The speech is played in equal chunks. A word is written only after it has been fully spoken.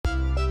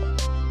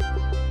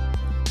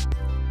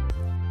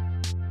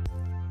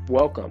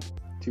Welcome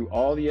to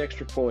All the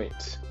Extra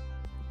Points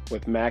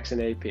with Max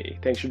and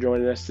AP. Thanks for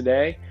joining us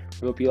today.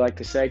 We hope you like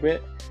the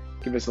segment.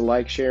 Give us a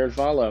like, share, and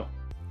follow.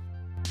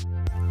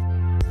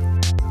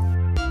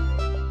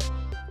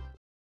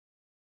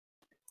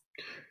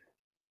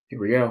 Here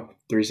we go.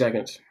 3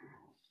 seconds.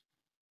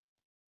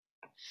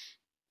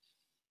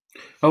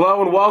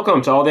 Hello and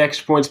welcome to All the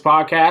Extra Points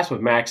podcast with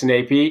Max and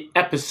AP,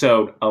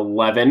 episode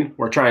 11.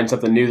 We're trying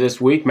something new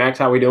this week. Max,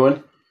 how we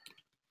doing?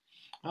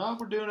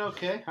 We're doing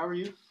okay. How are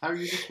you? How are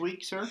you this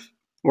week, sir?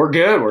 We're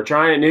good. We're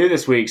trying it new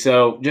this week.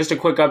 So just a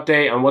quick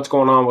update on what's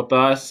going on with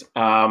us.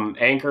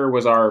 Anchor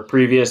was our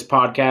previous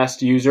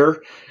podcast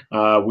user.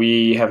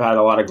 We have had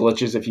a lot of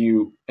glitches if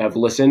you have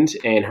listened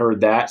and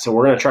heard that. So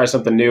we're going to try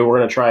something new. We're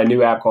going to try a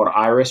new app called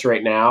Iris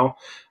right now.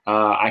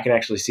 I can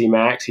actually see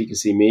Max. He can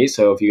see me.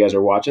 So if you guys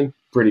are watching,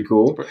 pretty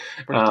cool.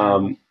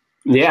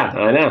 Yeah,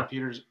 I know.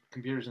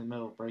 Computers in the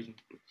middle of breaking.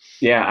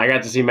 Yeah, I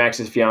got to see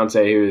Max's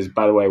fiance, who is,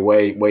 by the way,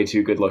 way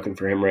too good looking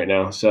for him right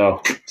now.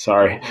 So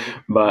sorry,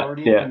 but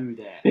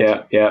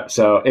yeah.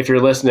 So if you're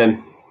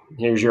listening,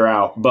 here's your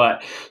out.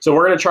 But so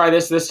we're gonna try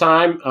this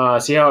time,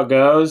 see how it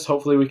goes.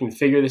 Hopefully, we can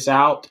figure this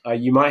out.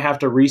 You might have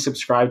to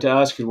resubscribe to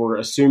us because we're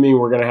assuming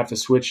we're gonna have to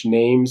switch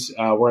names.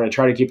 We're gonna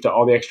try to keep to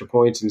all the extra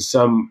points in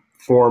some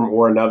form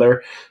or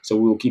another. So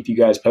we will keep you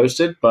guys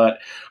posted. But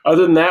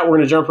other than that, we're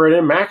gonna jump right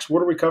in. Max,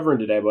 what are we covering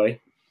today, buddy?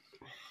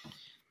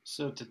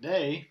 So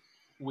today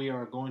we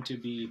are going to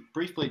be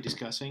briefly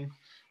discussing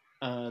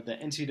the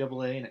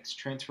NCAA and its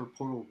transfer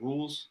portal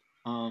rules.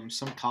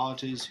 Some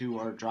colleges who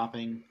are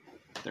dropping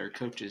their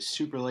coaches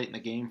super late in the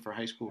game for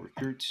high school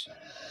recruits.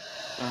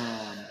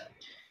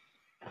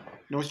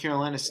 North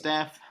Carolina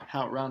staff,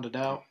 how it rounded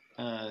out.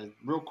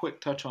 Real quick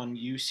touch on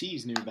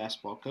UC's new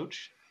basketball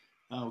coach.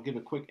 We'll give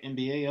a quick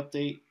NBA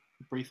update,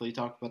 briefly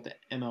talk about the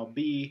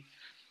MLB,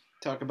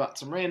 talk about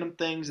some random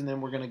things, and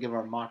then we're going to give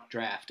our mock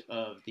draft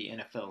of the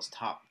NFL's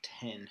top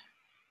 10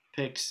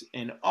 picks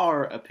in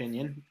our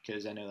opinion,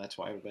 because I know that's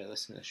why everybody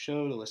listens to the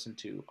show, to listen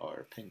to our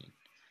opinion.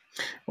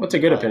 What's a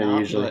good opinion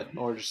usually?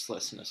 Or just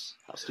listen to us,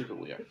 how stupid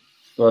we are.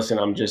 Listen,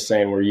 I'm just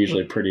saying we're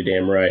usually pretty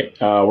damn right.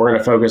 We're going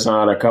to focus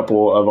on a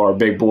couple of our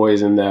big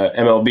boys in the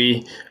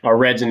MLB. Our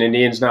Reds and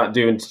Indians not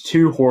doing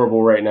too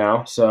horrible right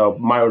now, so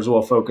might as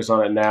well focus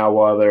on it now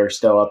while they're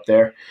still up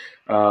there.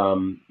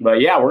 But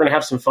yeah, we're going to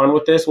have some fun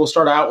with this. We'll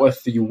start out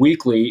with the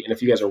weekly, and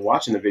if you guys are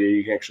watching the video,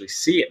 you can actually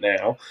see it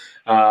now.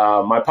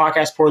 My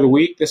podcast pour of the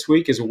week this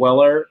week is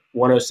Weller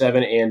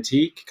 107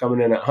 Antique, coming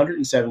in at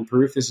 107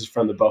 proof. This is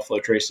from the Buffalo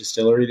Trace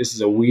Distillery. This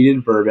is a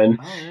wheated bourbon.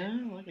 Oh, yeah.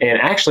 And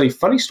actually,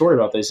 funny story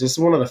about this. This is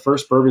one of the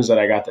first bourbons that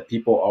I got that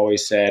people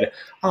always said,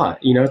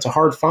 it's a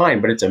hard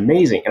find, but it's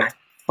amazing. And I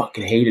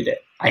fucking hated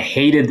it. I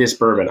hated this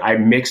bourbon. I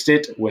mixed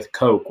it with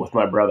Coke with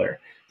my brother,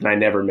 and I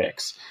never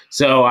mix.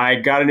 So I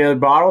got another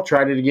bottle,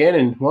 tried it again,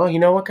 and, well, you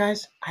know what,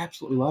 guys? I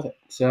absolutely love it.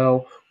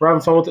 So we're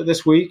having fun with it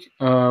this week.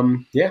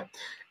 Yeah.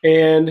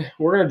 And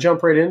we're going to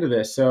jump right into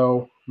this.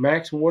 So,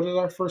 Max, what is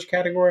our first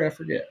category? I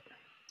forget.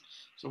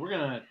 So we're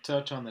going to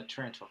touch on the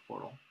transfer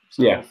portal.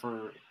 So yeah.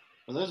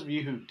 For those of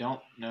you who don't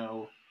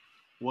know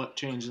what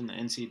changed in the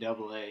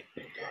NCAA,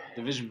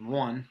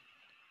 Division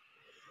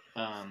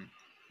I,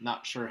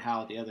 not sure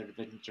how the other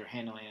divisions are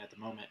handling it at the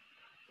moment,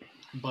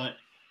 but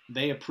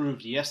they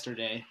approved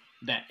yesterday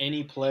that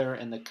any player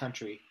in the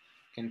country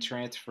can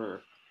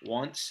transfer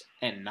once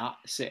and not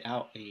sit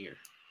out a year.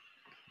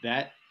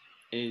 That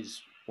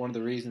is one of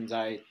the reasons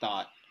I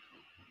thought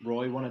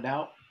Roy wanted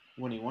out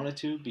when he wanted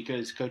to,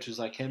 because coaches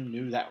like him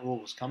knew that rule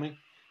was coming,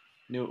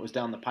 knew it was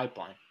down the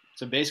pipeline.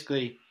 So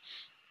basically,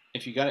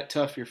 if you got it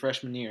tough your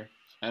freshman year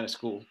out of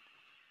school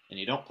and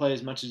you don't play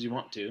as much as you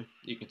want to,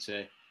 you can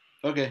say,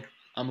 okay,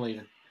 I'm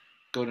leaving.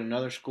 Go to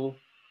another school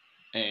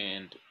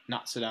and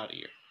not sit out a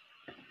year,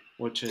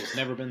 which has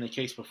never been the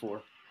case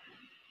before.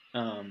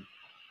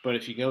 But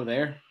if you go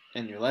there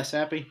and you're less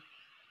happy,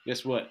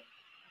 guess what?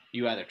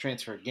 You either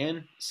transfer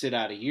again, sit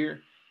out a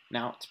year.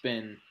 Now it's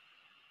been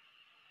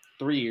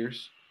 3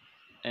 years,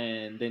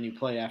 and then you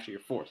play after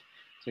your fourth.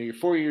 So you're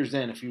 4 years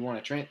in. If you want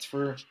to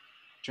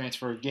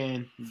transfer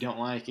again, you don't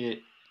like it,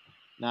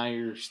 now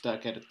you're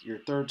stuck at your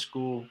third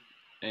school,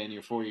 and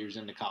you're 4 years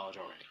into college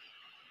already.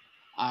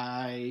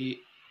 I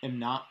am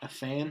not a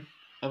fan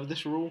of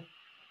this rule,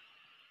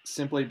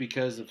 simply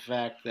because of the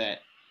fact that,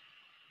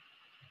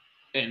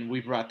 and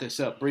we brought this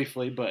up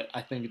briefly, but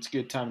I think it's a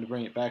good time to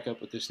bring it back up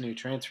with this new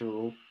transfer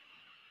rule.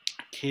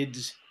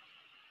 Kids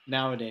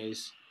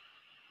nowadays,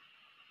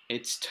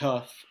 it's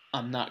tough.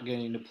 I'm not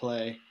getting to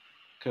play.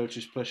 Coach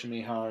is pushing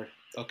me hard.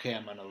 Okay,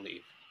 I'm going to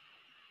leave.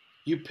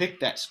 You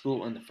picked that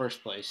school in the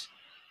first place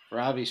for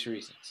obvious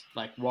reasons,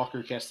 like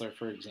Walker Kessler,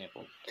 for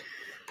example.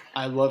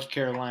 I loved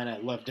Carolina.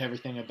 I loved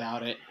everything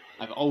about it.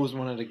 I've always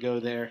wanted to go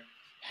there.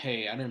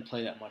 Hey, I didn't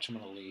play that much. I'm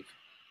going to leave.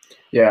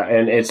 Yeah,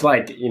 and it's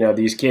like,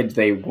 these kids,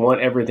 they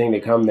want everything to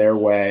come their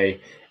way,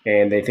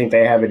 and they think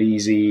they have it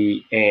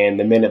easy, and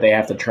the minute they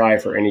have to try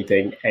for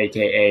anything,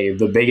 a.k.a.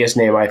 the biggest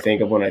name I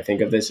think of when I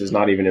think of this is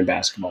not even in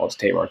basketball. It's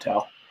Tate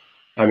Martell.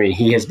 I mean,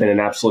 he has been an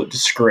absolute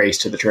disgrace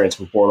to the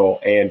transfer portal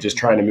and just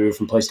trying to move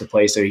from place to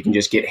place so he can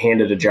just get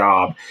handed a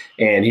job.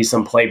 And he's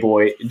some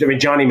playboy, I mean,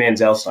 Johnny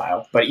Manziel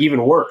style, but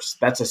even worse.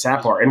 That's a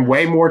sad part and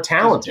way more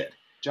talented.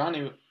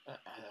 Johnny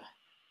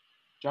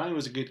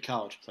was a good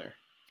college player.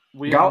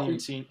 We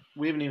haven't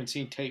even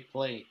seen Tate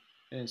play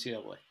in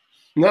NCAA.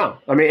 No,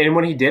 I mean, and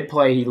when he did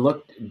play, he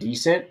looked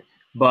decent.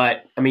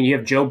 But, I mean, you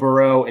have Joe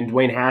Burrow and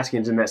Dwayne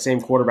Haskins in that same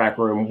quarterback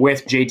room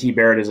with JT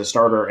Barrett as a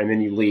starter, and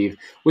then you leave.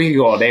 We could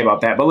go all day about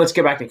that, but let's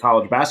get back to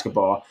college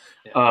basketball.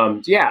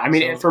 Yeah, I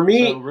mean, for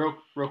me... So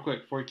real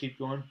quick, before we keep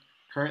going,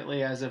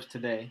 currently, as of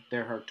today,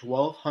 there are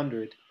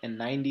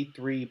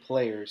 1,293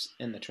 players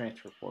in the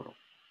transfer portal.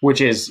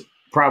 Which is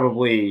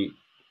probably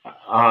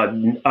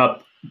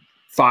up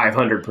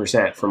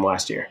 500% from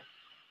last year.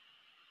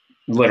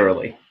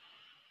 Literally.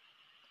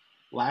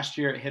 Last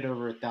year, it hit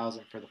over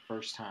 1,000 for the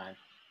first time.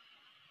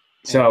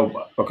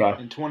 So, okay.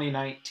 In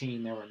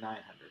 2019, there were 900.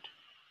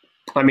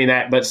 I mean,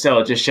 but still,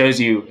 it just shows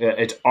you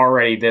it's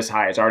already this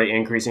high. It's already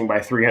increasing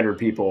by 300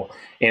 people,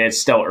 and it's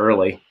still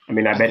early. I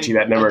mean, I bet you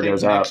that number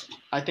goes up.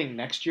 I think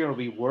next year will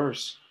be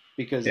worse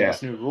because of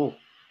this new rule.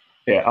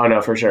 Yeah, oh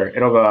no, for sure.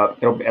 It'll go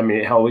up. I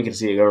mean, hell, we can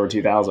see it go over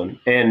 2,000.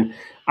 And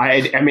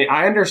I mean,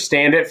 I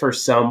understand it for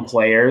some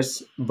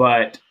players,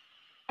 but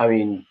I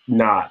mean,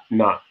 not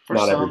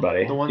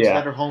everybody. The ones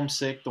that are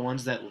homesick, the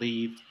ones that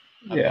leave.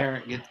 A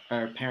parent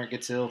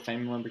gets ill,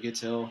 family member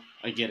gets ill.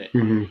 I get it,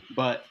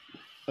 but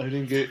I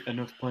didn't get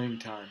enough playing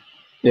time.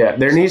 Yeah,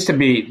 there needs to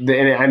be.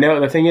 And I know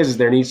the thing is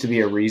there needs to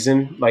be a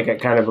reason, like a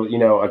kind of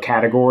a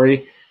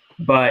category,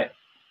 but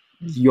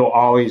they'll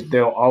always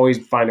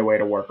find a way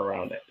to work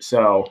around it.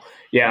 So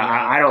yeah,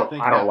 I don't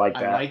like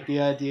that. I like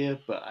the idea,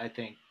 but I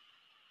think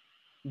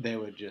they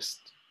would just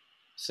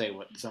say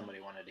what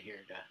somebody wanted to hear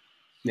to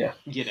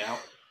get out.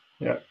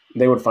 Yeah,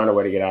 they would find a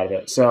way to get out of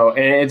it. So,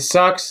 and it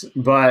sucks,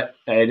 but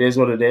it is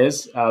what it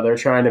is. They're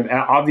trying to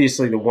 –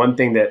 obviously, the one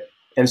thing that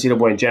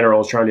NCAA in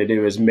general is trying to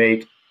do is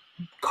make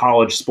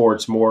college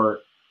sports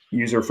more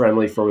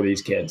user-friendly for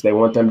these kids. They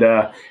want them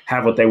to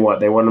have what they want.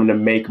 They want them to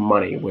make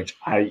money, which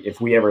if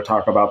we ever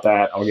talk about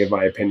that, I'll give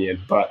my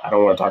opinion, but I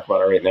don't want to talk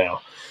about it right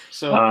now.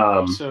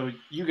 So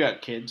you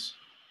got kids,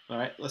 all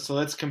right? So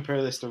let's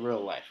compare this to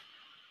real life.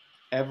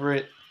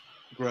 Everett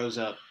grows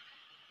up,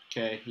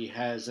 okay? He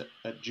has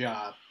a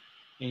job.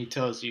 And he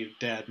tells you,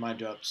 Dad, my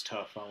job's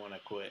tough. I want to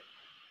quit.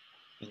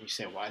 And you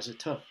say, why is it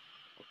tough?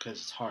 Because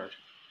it's hard.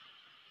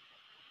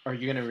 Are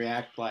you going to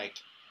react like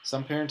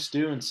some parents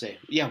do and say,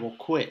 yeah, well,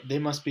 quit. They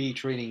must be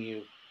treating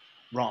you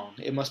wrong.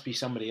 It must be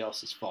somebody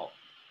else's fault.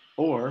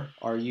 Or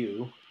are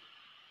you...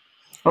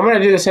 I'm going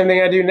to do the same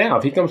thing I do now.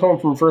 If he comes home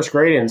from first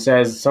grade and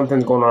says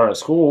something's going on at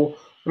school,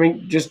 I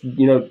mean, just,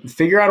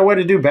 figure out a way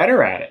to do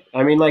better at it.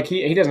 I mean, like,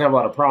 he doesn't have a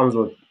lot of problems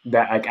with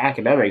that, like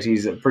academics.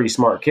 He's a pretty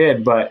smart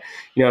kid, but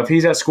if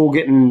he's at school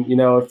getting,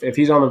 if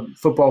he's on the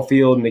football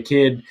field and the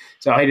kid,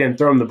 so he didn't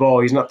throw him the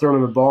ball, he's not throwing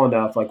him the ball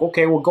enough. Like,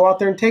 okay, well, go out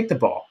there and take the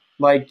ball.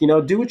 Like,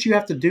 do what you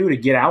have to do to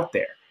get out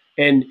there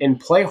and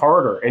play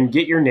harder and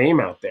get your name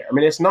out there. I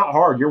mean, it's not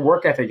hard. Your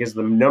work ethic is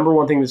the number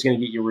one thing that's going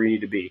to get you where you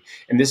need to be.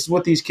 And this is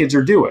what these kids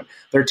are doing.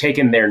 They're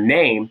taking their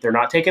name. They're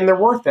not taking their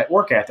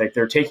work ethic.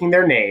 They're taking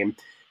their name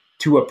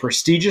to a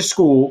prestigious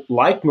school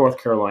like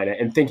North Carolina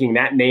and thinking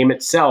that name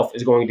itself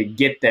is going to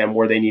get them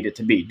where they need it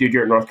to be. Dude,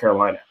 you're at North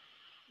Carolina.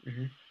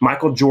 Mm-hmm.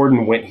 Michael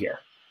Jordan went here.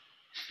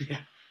 Yeah.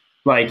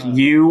 Like,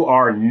 you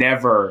are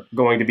never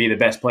going to be the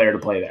best player to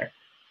play there.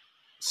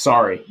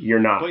 Sorry,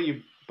 you're not.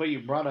 But you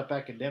brought up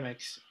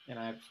academics, and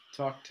I've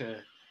talked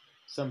to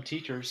some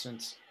teachers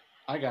since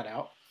I got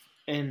out,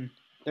 and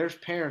there's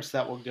parents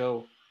that will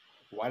go,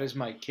 why does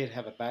my kid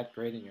have a bad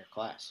grade in your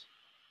class?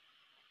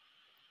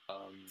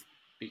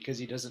 Because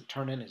he doesn't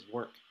turn in his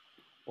work.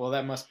 Well,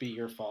 that must be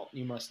your fault.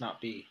 You must not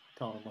be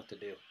telling him what to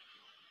do.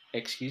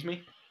 Excuse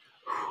me?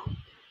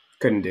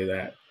 Couldn't do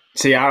that.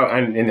 See,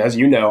 and as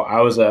you know,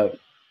 I was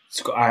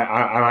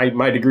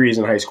my degree is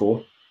in high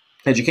school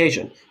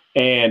education.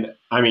 And,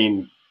 I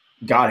mean,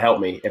 God help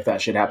me if that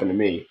should happen to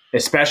me,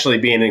 especially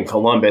being in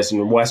Columbus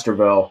and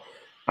Westerville.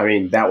 I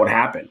mean, that would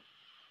happen.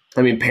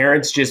 I mean,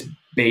 parents just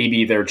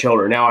baby their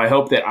children. Now, I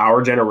hope that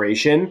our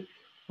generation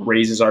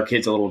raises our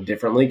kids a little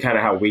differently, kind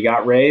of how we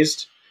got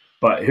raised.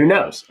 But who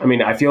knows? I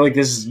mean, I feel like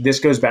this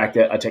goes back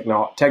to a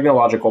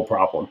technological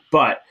problem.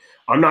 But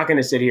I'm not going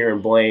to sit here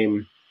and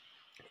blame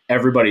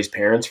everybody's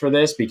parents for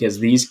this, because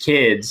these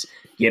kids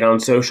get on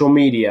social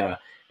media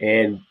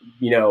and,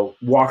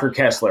 Walker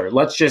Kessler.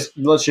 Let's just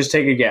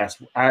take a guess.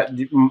 I'm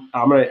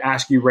going to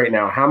ask you right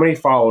now, how many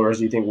followers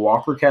do you think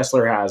Walker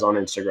Kessler has on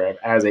Instagram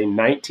as a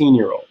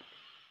 19-year-old?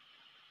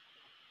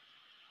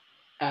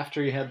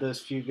 After he had those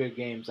few good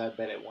games, I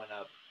bet it went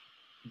up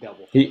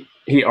double. He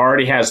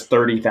already has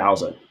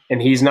 30,000,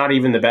 and he's not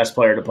even the best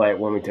player to play at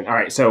Wilmington. All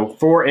right, so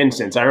for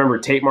instance, I remember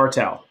Tate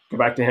Martell. Go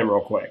back to him real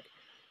quick.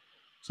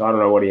 So I don't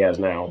know what he has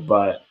now,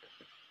 but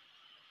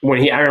I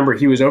remember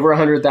he was over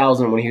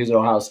 100,000 when he was at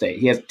Ohio State.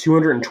 He has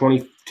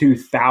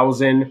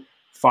 222,000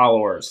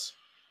 followers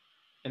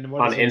on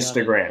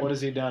Instagram. What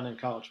has he done in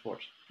college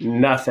sports?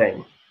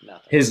 Nothing.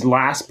 His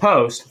last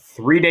post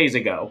 3 days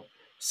ago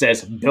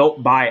says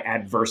built by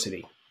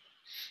adversity.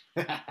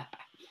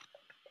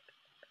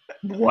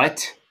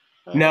 What?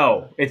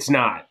 No, it's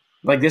not.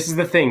 Like, this is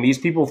the thing. These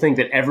people think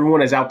that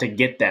everyone is out to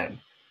get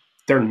them.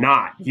 They're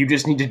not. You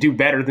just need to do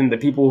better than the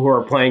people who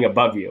are playing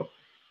above you.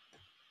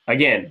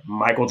 Again,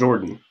 Michael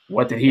Jordan.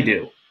 What did he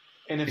do?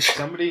 And if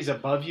somebody's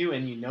above you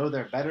and you know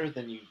they're better,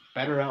 then you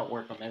better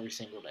outwork them every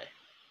single day.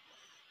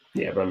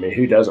 Yeah, but I mean,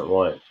 who doesn't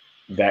want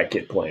that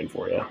kid playing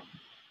for you?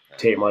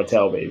 Tate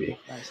Martell, baby.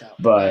 Nice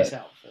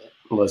outfit.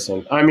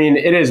 Listen, I mean,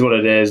 it is what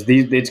it is.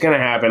 It's going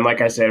to happen. Like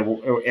I said,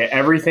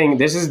 everything.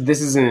 This is a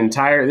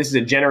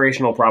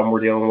generational problem we're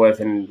dealing with,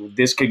 and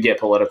this could get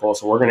political.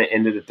 So we're going to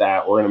end it at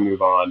that. We're going to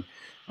move on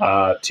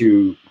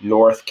to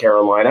North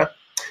Carolina.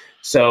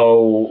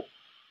 So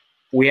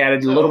we had a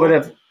little bit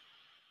of.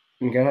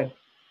 Go ahead.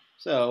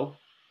 So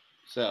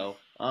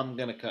I'm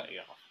going to cut you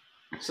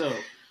off. So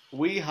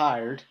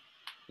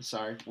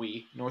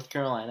North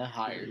Carolina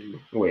hired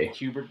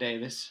Hubert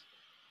Davis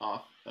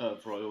off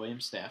of Roy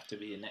Williams' staff to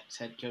be the next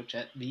head coach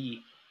at the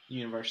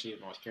University of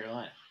North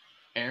Carolina.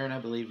 Aaron, I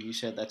believe you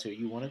said that's who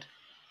you wanted?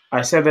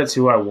 I said that's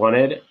who I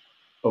wanted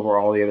over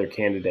all the other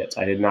candidates.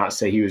 I did not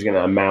say he was going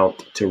to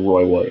amount to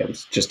Roy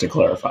Williams, just to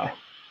clarify.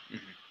 Mm-hmm.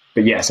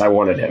 But yes, I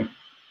wanted him.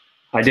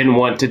 I didn't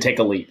want to take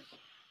a leap.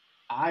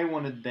 I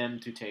wanted them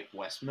to take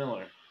Wes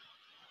Miller.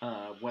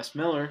 Wes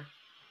Miller,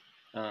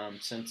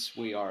 since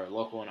we are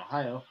local in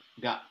Ohio,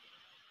 got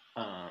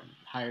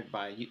hired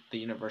by the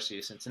University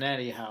of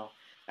Cincinnati.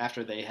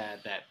 After they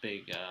had that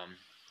big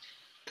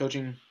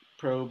coaching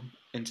probe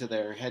into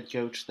their head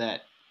coach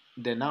that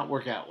did not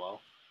work out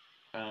well.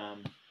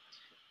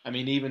 I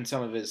mean, even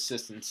some of his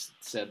assistants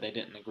said they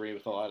didn't agree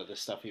with a lot of the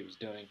stuff he was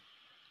doing.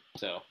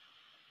 So,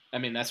 I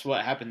mean, that's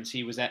what happens.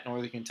 He was at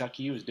Northern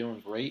Kentucky. He was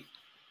doing great.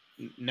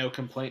 No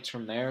complaints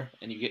from there.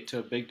 And you get to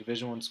a big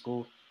Division I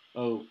school.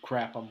 Oh,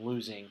 crap, I'm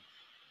losing.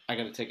 I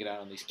got to take it out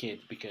on these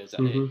kids because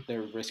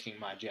they're risking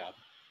my job.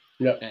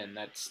 Yep. And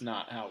that's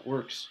not how it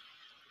works.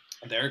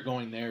 They're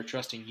going there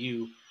trusting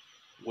you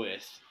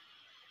with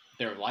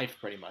their life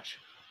pretty much.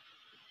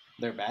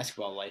 Their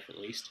basketball life at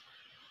least.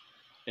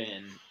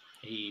 And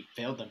he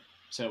failed them.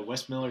 So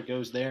Wes Miller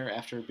goes there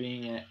after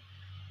being at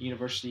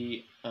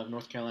University of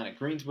North Carolina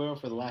Greensboro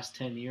for the last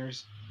 10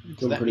 years.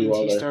 So that means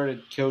he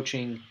started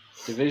coaching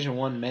Division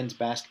I men's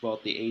basketball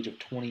at the age of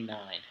 29.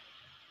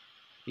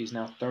 He's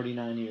now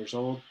 39 years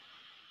old.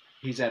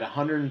 He's at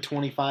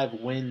 125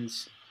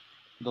 wins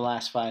the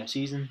last 5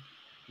 seasons.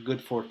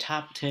 Good for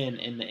top 10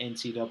 in the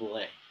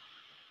NCAA.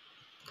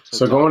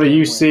 So going to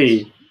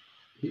UC,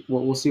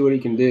 we'll see what he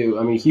can do.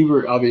 I mean,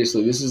 Hubert,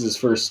 obviously, this is his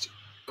first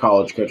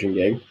college coaching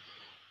gig.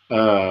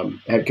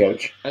 Head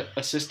coach.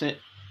 Assistant.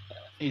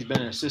 He's been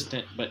an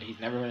assistant, but he's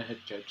never been a head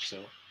coach. So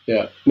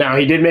yeah. Now,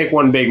 he did make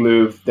one big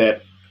move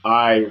that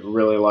I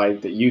really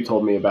liked that you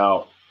told me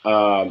about.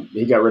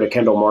 He got rid of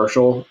Kendall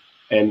Marshall.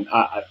 And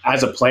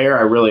as a player,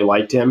 I really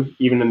liked him.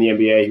 Even in the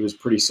NBA, he was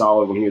pretty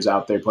solid when he was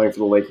out there playing for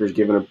the Lakers,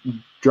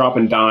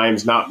 dropping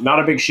dimes. Not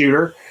a big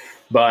shooter,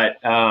 but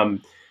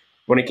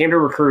when it came to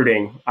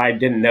recruiting, I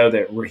didn't know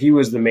that he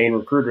was the main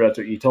recruiter. That's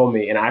what you told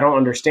me, and I don't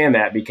understand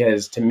that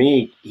because to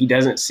me, he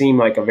doesn't seem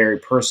like a very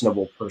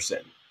personable person.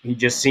 He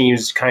just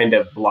seems kind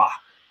of blah.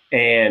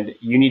 And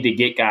you need to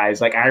get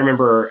guys like I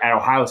remember at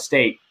Ohio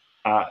State.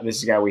 This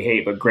is a guy we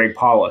hate, but Greg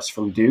Paulus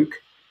from Duke.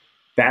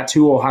 That's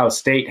who Ohio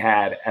State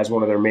had as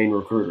one of their main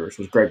recruiters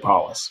was Greg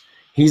Paulus.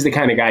 He's the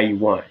kind of guy you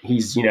want.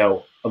 He's,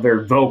 a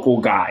very vocal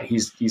guy.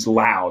 He's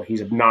loud.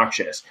 He's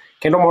obnoxious.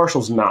 Kendall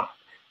Marshall's not.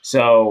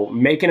 So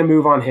making a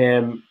move on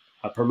him,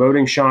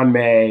 promoting Sean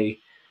May,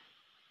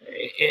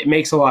 it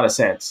makes a lot of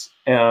sense.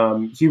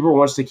 Hubert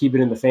wants to keep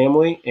it in the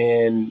family,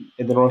 in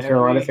the North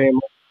Carolina family.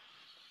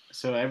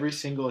 So every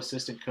single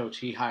assistant coach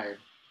he hired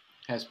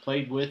has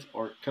played with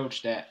or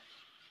coached at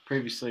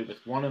previously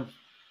with one of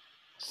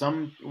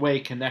some way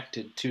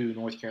connected to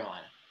North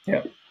Carolina.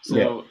 Yeah.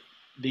 So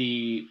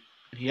he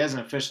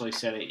hasn't officially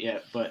said it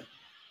yet, but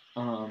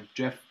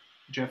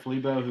Jeff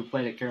Lebo, who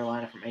played at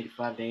Carolina from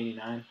 85 to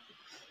 89,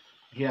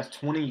 he has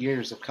 20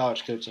 years of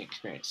college coaching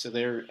experience. So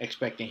they're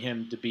expecting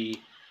him to be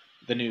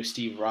the new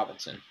Steve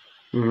Robinson.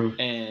 Mm-hmm.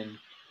 And,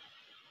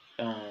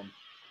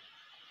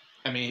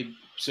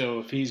 so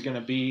if he's going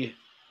to be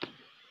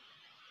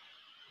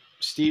 –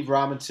 Steve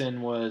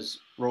Robinson was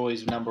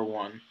Roy's number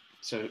one.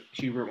 So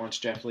Hubert wants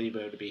Jeff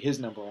Lebo to be his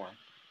number one.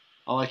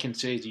 All I can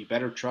say is you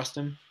better trust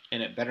him,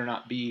 and it better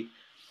not be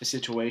a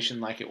situation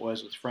like it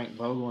was with Frank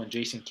Vogel and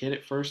Jason Kidd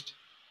at first,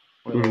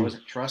 where there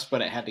wasn't trust,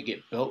 but it had to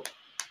get built.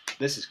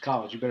 This is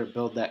college. You better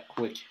build that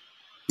quick.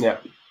 Yeah.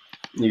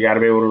 You got to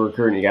be able to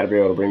recruit, and you got to be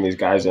able to bring these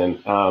guys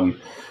in.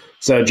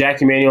 So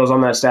Jack Emanuel's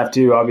on that staff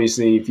too.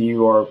 Obviously, if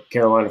you are a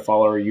Carolina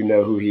follower, you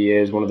know who he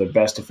is, one of the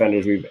best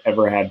defenders we've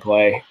ever had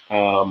play.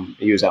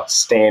 He was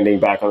outstanding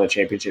back on the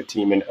championship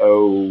team in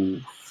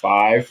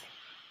 05.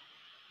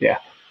 Yeah,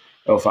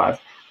 05.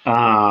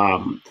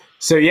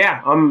 So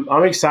yeah,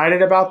 I'm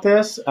excited about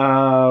this.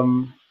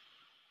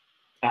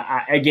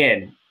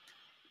 Again,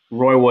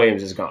 Roy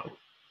Williams is gone.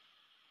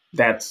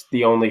 That's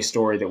the only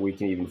story that we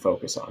can even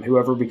focus on.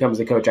 Whoever becomes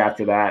the coach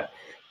after that,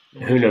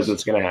 who knows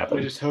what's going to happen.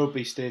 We just hope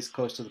he stays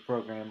close to the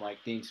program like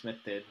Dean Smith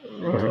did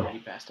until he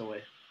passed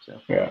away. So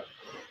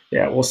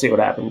yeah, we'll see what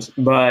happens.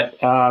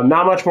 But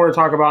not much more to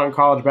talk about in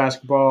college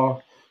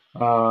basketball.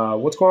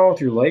 What's going on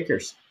with your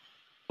Lakers?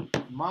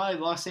 My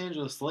Los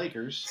Angeles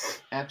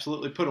Lakers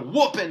absolutely put a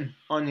whooping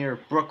on your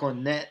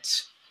Brooklyn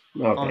Nets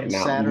on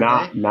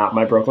Saturday. Not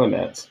my Brooklyn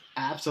Nets.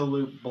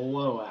 Absolute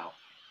blowout.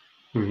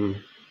 Mm-hmm.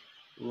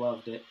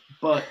 Loved it.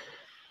 But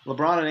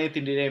LeBron and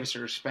Anthony Davis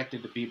are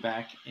expected to be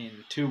back in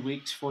 2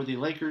 weeks for the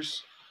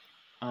Lakers.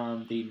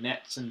 The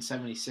Nets and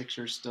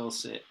 76ers still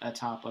sit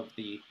atop of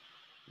the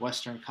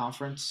Western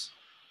Conference.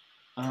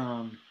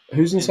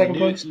 Who's in second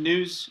place?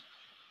 News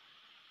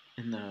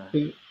in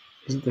the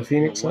is it the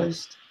Phoenix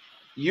Suns?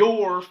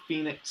 Your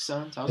Phoenix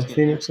Suns. I was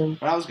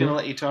going to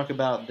let you talk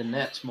about the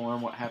Nets more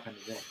and what happened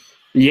today.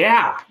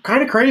 Yeah,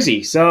 kind of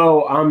crazy.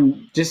 So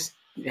I'm just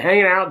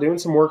hanging out, doing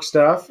some work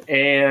stuff,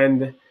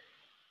 and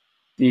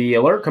the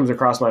alert comes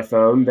across my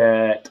phone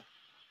that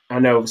I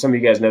know some of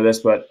you guys know this,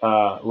 but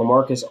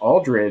LaMarcus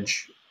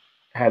Aldridge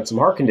had some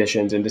heart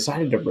conditions and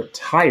decided to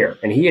retire,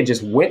 and he had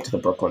just went to the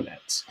Brooklyn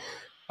Nets.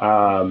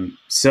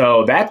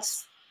 So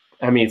that's,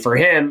 I mean, for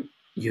him,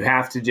 you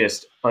have to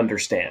just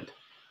understand.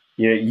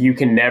 You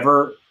can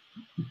never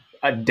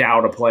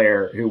doubt a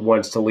player who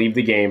wants to leave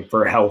the game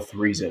for health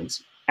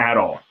reasons at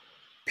all.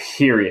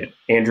 Period.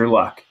 Andrew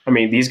Luck. I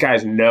mean, these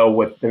guys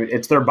know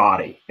it's their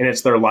body and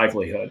it's their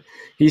livelihood.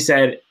 He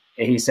said,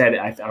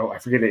 I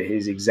forget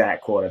his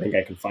exact quote. I think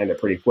I can find it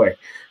pretty quick.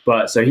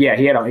 But so yeah,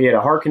 he had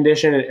a heart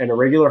condition and a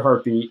regular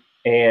heartbeat.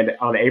 And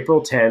on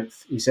April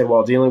 10th, he said,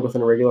 while dealing with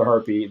an irregular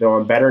heartbeat, though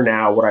I'm better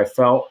now, what I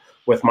felt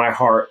with my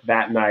heart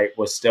that night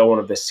was still one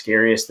of the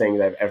scariest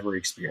things I've ever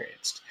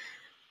experienced.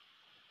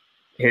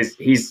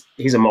 He's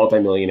a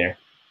multimillionaire.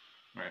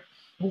 Right.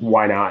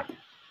 Why not?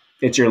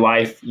 It's your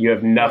life. You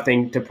have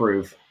nothing to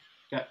prove.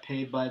 Got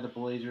paid by the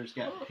Blazers.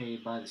 Got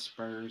paid by the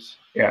Spurs.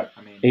 Yeah.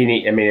 I mean,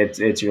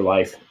 it's your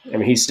life. I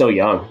mean, he's still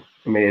young.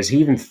 I mean, is he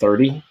even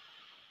 30?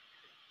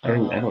 I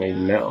don't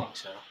even know.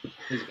 I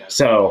think so.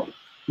 So,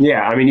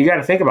 yeah. I mean, you got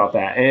to think about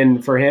that.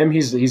 And for him,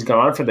 he's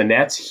gone. For the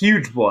Nets,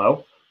 huge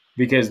blow,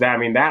 because that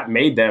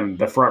made them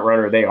the front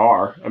runner they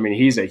are. I mean,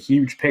 he's a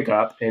huge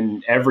pickup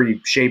in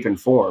every shape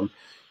and form.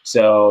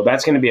 So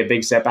that's going to be a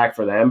big setback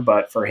for them.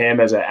 But for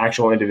him as an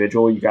actual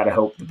individual, you got to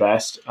hope the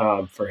best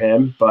for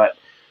him. But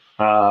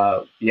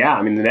yeah,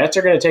 I mean, the Nets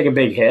are going to take a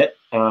big hit.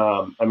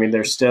 I mean,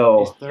 they're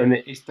still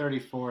he's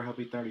 34. He'll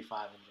be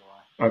 35 in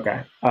July.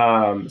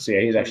 Okay. So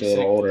yeah, he's actually a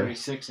little older.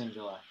 36 in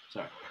July.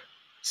 Sorry.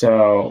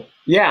 So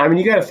yeah, I mean,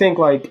 you got to think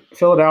like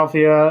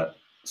Philadelphia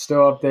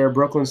still up there.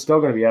 Brooklyn's still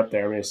going to be up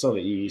there. I mean, it's still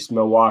the East.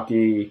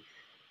 Milwaukee.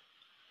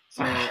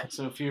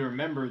 So if you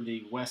remember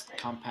the West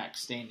compact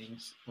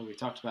standings that we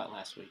talked about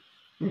last week,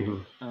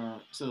 mm-hmm.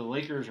 So the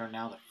Lakers are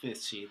now the 5th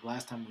seed.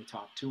 Last time we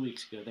talked 2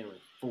 weeks ago, they were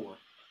 4.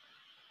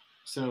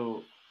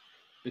 So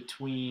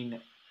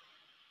between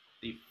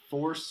the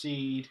 4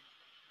 seed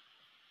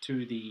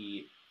to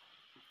the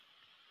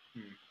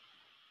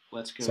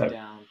let's go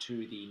down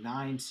to the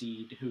 9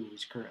 seed, who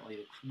is currently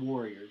the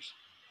Warriors,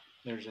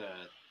 there's a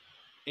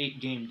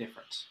 8-game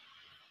difference.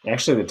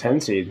 Actually, the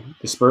 10 seed,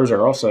 the Spurs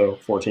are also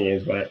 14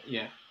 games back.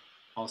 Yeah.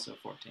 Also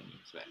 14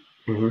 games back.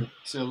 Mm-hmm.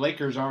 So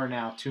Lakers are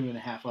now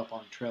 2.5 up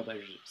on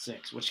Trailblazers at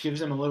 6, which gives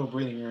them a little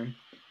breathing room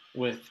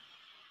with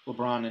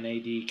LeBron and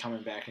AD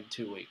coming back in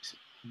 2 weeks.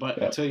 But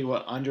yep. I'll tell you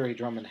what, Andre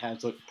Drummond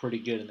has looked pretty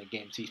good in the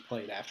games he's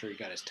played after he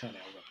got his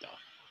toenail ripped off.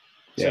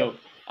 Yep. So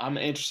I'm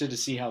interested to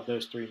see how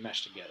those three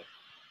mesh together.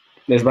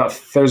 There's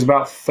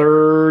about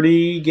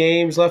 30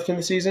 games left in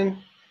the season.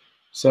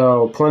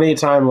 So plenty of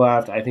time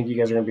left. I think you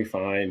guys are going to be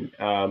fine.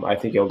 I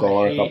think you'll go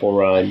on a couple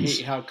runs. I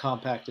hate how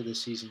compacted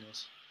this season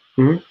is.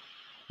 Mm-hmm.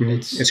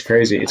 It's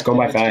crazy. It's going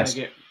by fast.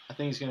 I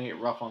think it's going to get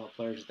rough on the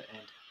players at the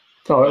end.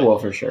 Oh, it will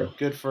for sure.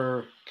 Good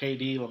for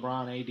KD,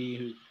 LeBron,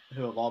 AD,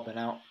 who have all been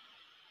out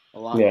a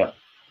lot. Yeah.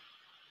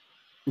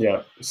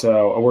 Yeah.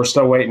 So we're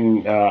still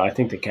waiting. I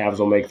think the Cavs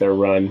will make their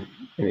run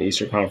in the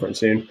Eastern Conference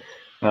soon.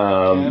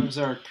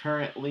 Cavs are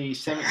currently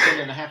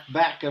 17.5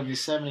 back of the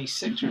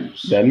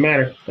 76ers. Doesn't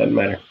matter.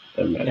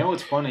 You know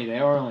what's funny? They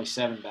are only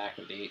 7 back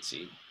of the 8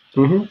 seed.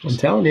 Mm-hmm. I'm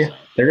telling you,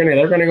 they're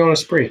gonna go on a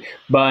spree.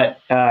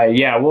 But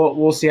yeah,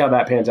 we'll see how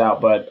that pans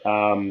out. But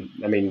I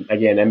mean,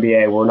 again,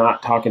 NBA, we're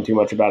not talking too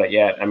much about it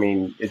yet. I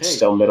mean, it's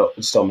still middle.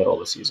 It's still middle of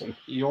the season.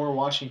 Your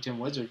Washington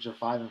Wizards are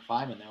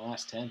 5-5 in their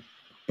last 10.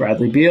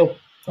 Bradley Beal,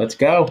 let's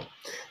go.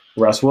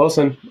 Russ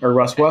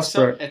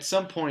Westbrook. At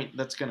some point,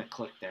 that's gonna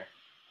click there.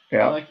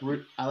 Yeah.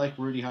 I like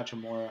Rudy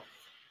Hachimura.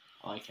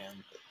 I like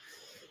him.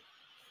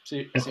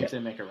 See if they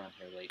make a run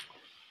here late.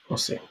 We'll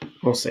see.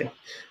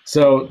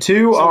 So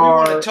we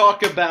want to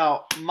talk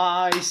about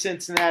my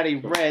Cincinnati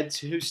Reds,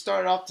 who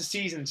started off the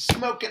season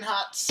smoking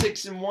hot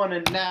 6-1,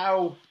 and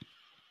now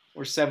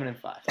we're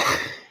 7-5.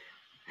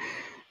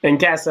 And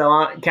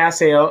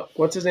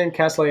what's his name?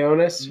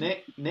 Castellanos?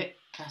 Nick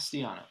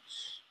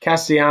Castellanos.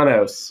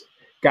 Castellanos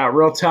got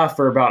real tough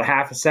for about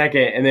half a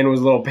second, and then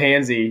was a little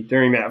pansy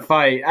during that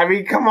fight. I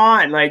mean, come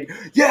on, like,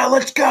 yeah,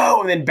 let's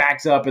go, and then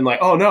backs up and like,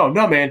 oh no,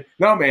 man.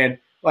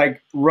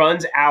 like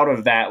runs out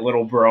of that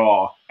little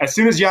brawl. As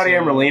soon as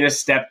Yadier Molina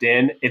stepped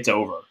in, it's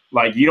over.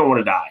 Like, you don't want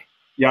to die.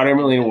 Yadier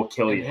Molina will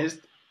kill you.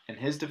 In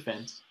his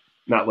defense,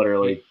 not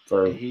literally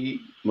for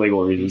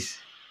legal reasons.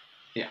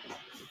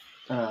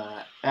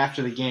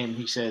 After the game,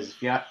 he says,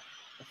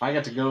 if I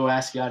got to go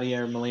ask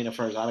Yadier Molina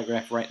for his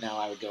autograph right now,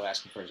 I would go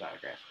ask him for his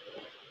autograph.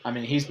 I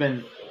mean,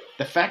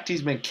 the fact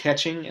he's been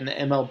catching in the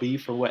MLB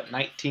for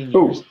 19 years.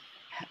 Ooh.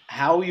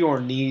 How your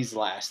knees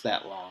last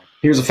that long?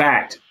 Here's a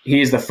fact.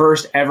 He is the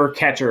first ever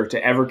catcher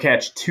to ever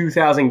catch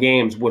 2,000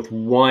 games with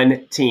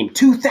one team.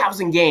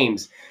 2,000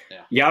 games.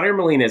 Yeah. Yadier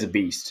Molina is a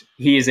beast.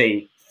 He is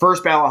a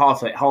first ballot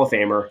Hall of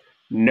Famer,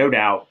 no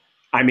doubt.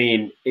 I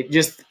mean, it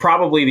just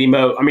probably the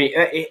most. I mean,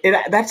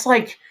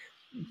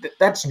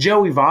 that's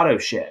Joey Votto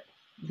shit.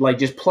 Like,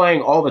 just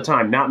playing all the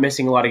time, not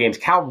missing a lot of games.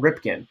 Cal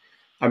Ripken.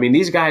 I mean,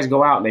 these guys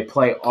go out and they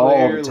play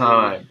all the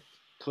time.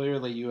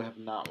 Clearly, you have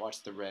not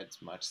watched the Reds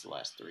much the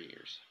last 3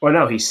 years. Well,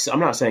 no, I'm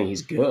not saying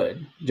he's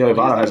good. Joey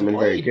Votto hasn't been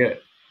very good.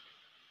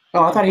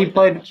 Oh, I thought he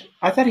played.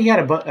 I thought he had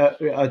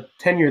a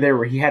tenure there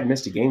where he hadn't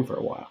missed a game for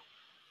a while.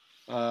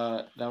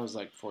 That was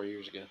like 4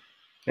 years ago.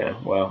 Yeah,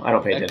 well, I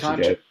don't pay attention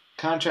to it.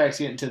 Contract's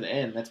getting to the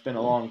end. That's been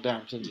a long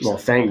time since he's. Well,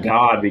 thank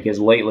God, because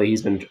lately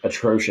he's been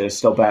atrocious,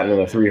 still batting in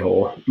the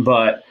 3-hole.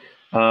 But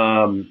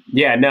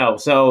yeah, no.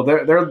 So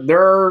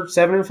they're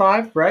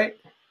 7-5, right?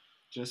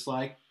 Just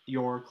like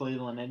your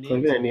Cleveland Indians.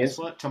 Cleveland Indians. Guess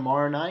what?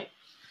 Tomorrow night,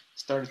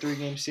 start a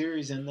 3-game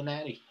series in the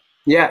Natty.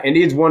 Yeah,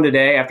 Indians won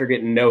today after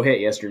getting no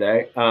hit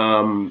yesterday.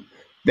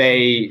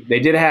 They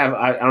did have,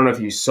 I don't know if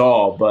you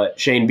saw, but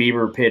Shane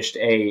Bieber pitched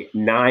a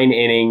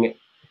 9-inning,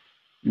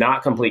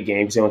 not complete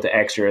game because they went to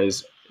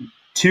extras.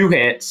 2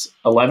 hits,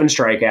 11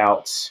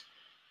 strikeouts,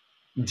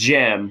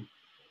 Gem,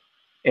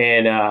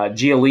 and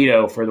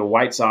Giolito for the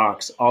White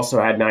Sox also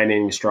had 9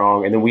 innings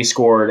strong. And then we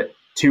scored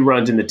 2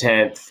 runs in the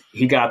 10th.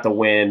 He got the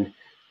win.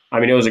 I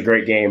mean, it was a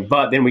great game.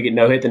 But then we get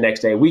no hit the next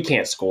day. We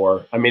can't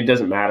score. I mean, it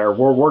doesn't matter.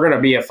 We're going to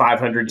be a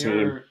 500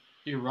 team.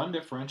 Your run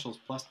differential is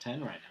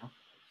 +10 right now.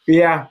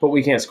 Yeah, but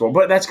we can't score.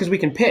 But that's because we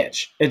can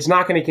pitch. It's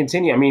not going to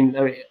continue. I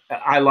mean,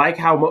 I like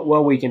how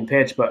well we can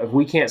pitch, but if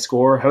we can't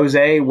score,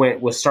 Jose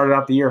started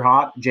out the year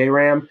hot,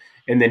 J-Ram,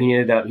 and then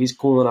he's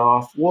cooling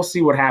off. We'll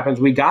see what happens.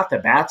 We got the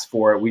bats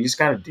for it. We just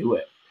got to do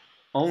it.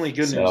 Only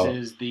good news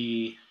is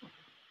the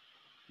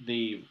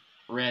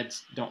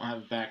Reds don't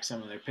have back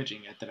some of their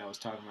pitching yet that I was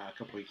talking about a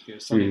couple weeks ago.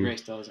 Sonny Gray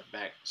still isn't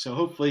back. So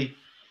hopefully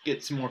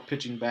get some more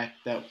pitching back.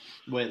 That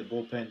way the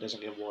bullpen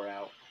doesn't get wore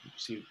out.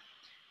 See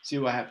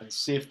what happens.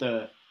 See if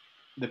the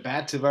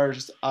bats have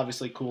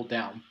obviously cooled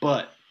down,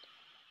 but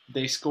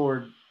they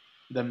scored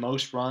the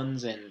most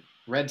runs in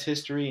Reds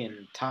history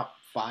and top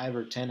 5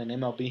 or 10 in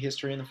MLB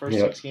history in the first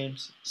 6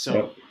 games.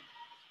 So,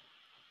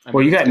 I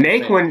mean, you got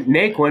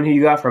Naquin, who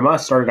you got from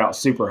us, started out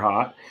super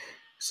hot.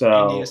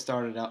 So India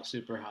started out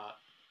super hot.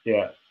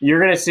 Yeah,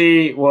 you're gonna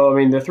see. Well, I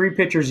mean, the 3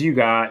 pitchers you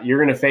got, you're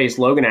gonna face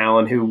Logan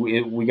Allen, who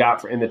we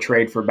got in the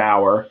trade for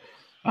Bauer.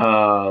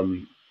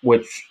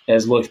 Which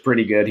has looked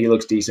pretty good. He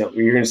looks decent.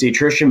 You're going to see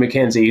Tristan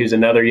McKenzie, who's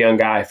another young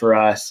guy for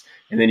us,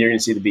 and then you're going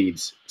to see the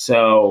Biebs.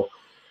 So,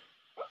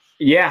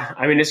 yeah,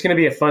 I mean, it's going to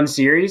be a fun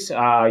series.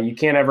 You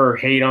can't ever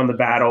hate on the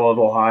Battle of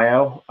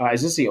Ohio.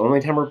 Is this the only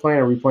time we're playing,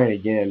 or are we playing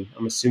again?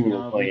 I'm assuming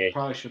we're playing. We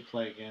probably should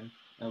play again,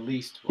 at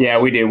least. Yeah,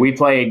 we do. We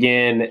play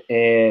again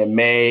in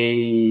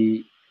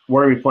May.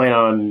 Where are we playing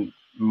on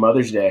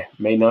Mother's Day?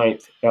 May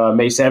 9th.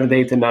 May 7th,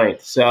 8th, and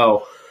 9th.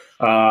 So,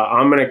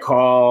 I'm going to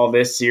call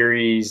this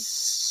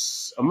series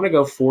 – I'm going to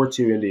go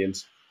 4-2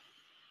 Indians.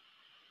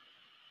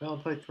 Well, I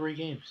played 3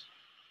 games.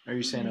 Are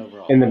you saying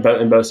overall? In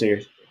both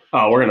series.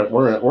 Oh, we're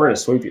gonna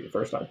sweep you the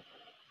first time.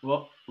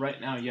 Well,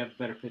 right now you have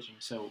better pitching,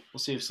 so we'll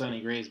see if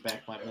Sonny Gray is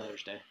back by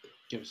Mother's Day.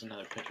 Give us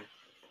another pitcher.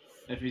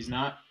 If he's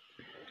not,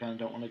 kind of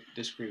don't want to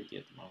disagree with you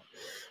at the moment.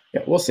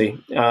 Yeah, we'll see.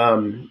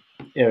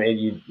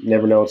 You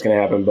never know what's going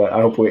to happen, but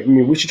I hope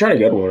we should try to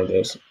go to one of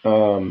those.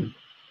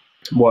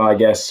 Well, I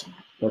guess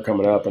they're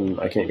coming up, and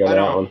I can't go to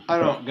that one. I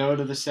don't go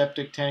to the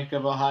septic tank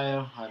of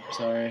Ohio. I'm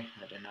sorry,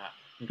 I did not.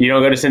 You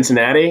don't go to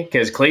Cincinnati?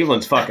 Because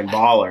Cleveland's fucking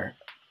baller.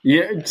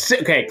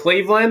 Okay,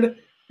 Cleveland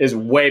is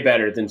way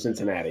better than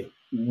Cincinnati.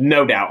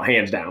 No doubt,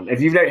 hands down.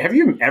 Have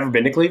you ever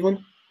been to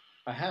Cleveland?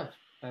 I have.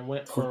 I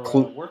went for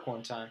work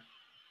one time.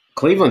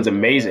 Cleveland's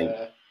amazing.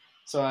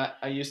 So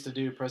I used to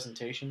do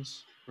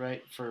presentations,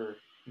 right, for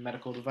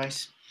medical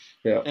device.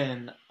 Yeah.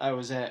 And I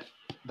was at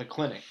the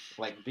clinic,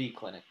 like the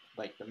clinic,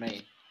 like the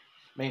main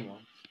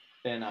one.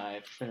 And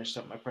I finished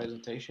up my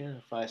presentation.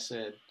 If I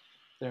said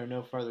there are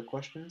no further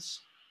questions,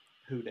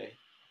 who dey?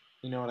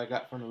 You know what I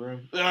got from the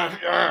room?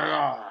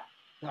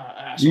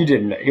 You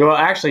didn't. Well,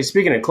 actually,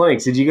 speaking of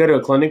clinics, did you go to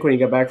a clinic when you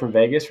got back from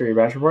Vegas for your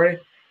bachelor party?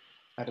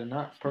 I did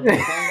not.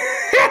 Perfect.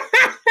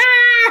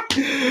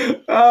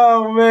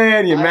 Oh,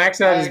 man. You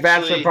maxed out his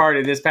bachelor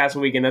party this past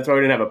weekend. That's why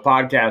we didn't have a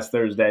podcast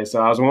Thursday.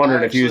 So I was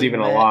wondering if he was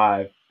even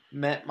alive.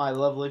 Met my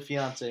lovely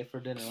fiance for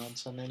dinner on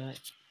Sunday night.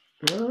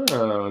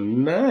 Oh,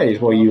 nice.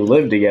 Well, you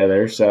live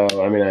together, so,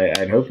 I mean,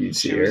 I'd hope you'd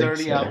see her. She was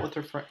already out with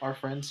our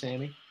friend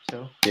Sammy,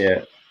 so.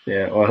 Yeah.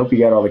 Yeah, well, I hope you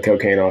got all the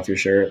cocaine off your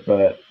shirt,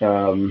 but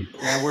Yeah,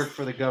 I work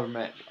for the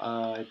government.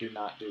 I do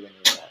not do any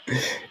of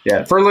that.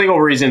 yeah, for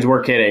legal reasons,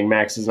 we're kidding.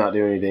 Max does not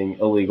do anything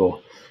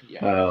illegal.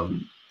 Yeah.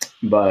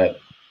 But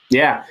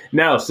yeah,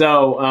 no.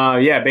 So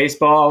yeah,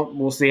 baseball.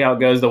 We'll see how it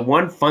goes. The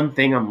one fun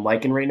thing I'm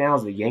liking right now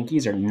is the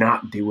Yankees are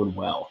not doing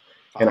well,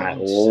 and I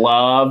 5-7.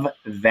 love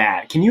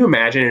that. Can you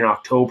imagine in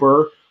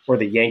October where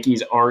the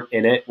Yankees aren't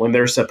in it when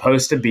they're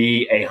supposed to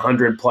be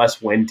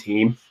 100+ win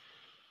team?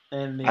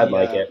 And I'd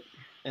like it.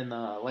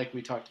 like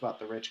we talked about,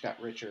 the rich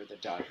got richer. The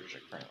Dodgers are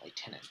currently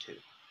 10-2.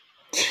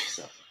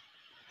 So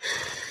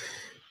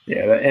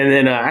Yeah, and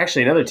then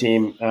actually another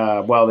team.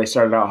 Well, they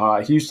started out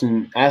hot.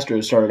 Houston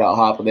Astros started out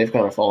hot, but they've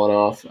kind of fallen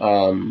off.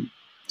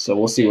 So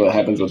we'll see yeah, what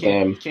happens with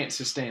them. You can't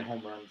sustain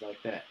home runs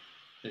like that.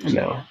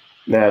 No,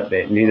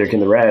 neither can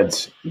the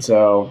Reds.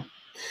 So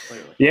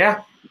Clearly.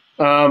 yeah.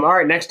 All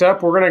right, next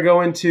up, we're gonna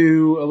go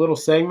into a little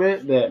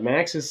segment that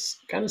Max is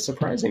kind of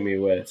surprising me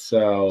with.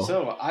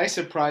 So I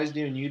surprised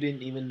you, and you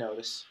didn't even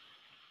notice.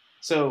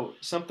 So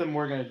something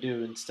we're gonna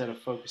do instead of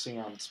focusing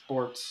on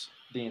sports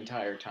the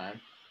entire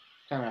time,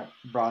 kind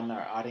of broaden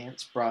our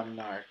audience, broaden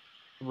our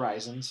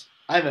horizons.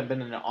 I haven't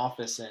been in an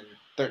office in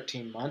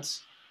 13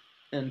 months,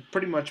 and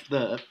pretty much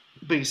the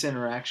biggest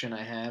interaction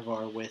I have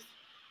are with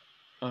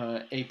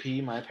AP,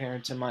 my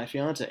parents, and my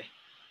fiance,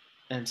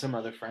 and some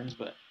other friends,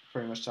 but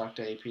pretty much talk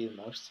to AP the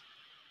most.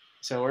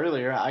 So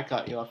earlier, I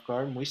caught you off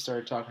guard, and we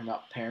started talking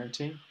about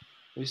parenting.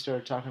 We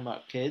started talking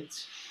about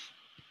kids,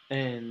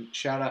 and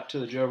shout out to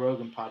the Joe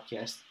Rogan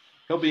podcast.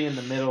 He'll be in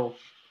the middle.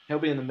 He'll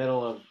be in the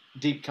middle of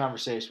deep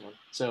conversation.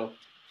 So,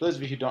 for those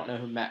of you who don't know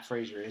who Matt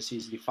Frazier is,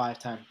 he's the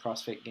 5-time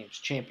CrossFit Games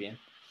champion.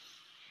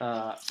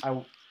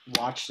 I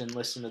watched and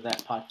listened to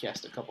that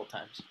podcast a couple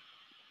times,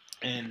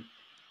 and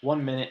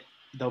 1 minute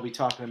they'll be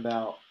talking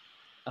about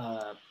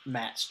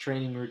Matt's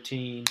training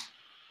routine,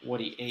 what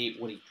he ate,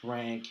 what he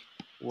drank,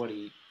 what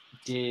he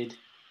did,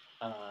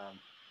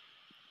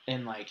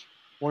 and like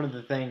one of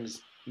the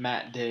things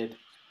Matt did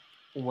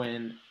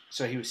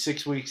so he was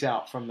 6 weeks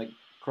out from the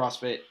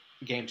CrossFit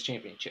Games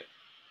Championship.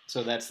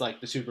 So that's like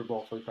the Super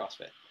Bowl for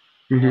CrossFit.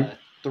 mm-hmm.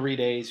 3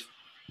 days,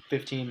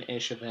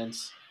 15-ish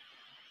events,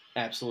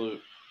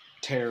 absolute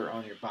terror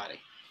on your body.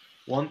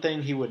 One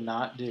thing he would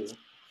not do,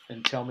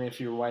 and tell me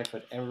if your wife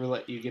would ever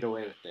let you get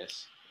away with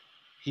this,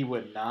 he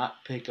would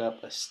not pick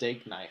up a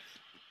steak knife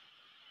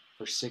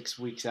for 6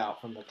 weeks out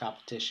from the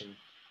competition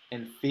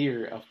in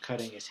fear of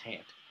cutting his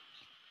hand.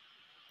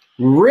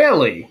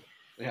 Really?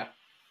 Yeah.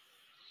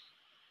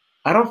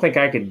 I don't think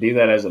I could do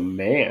that as a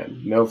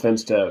man. No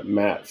offense to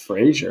Matt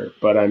Frazier,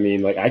 but I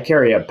mean, like, I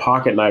carry a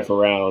pocket knife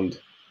around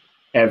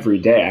every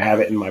day. I have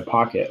it in my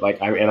pocket,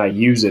 and I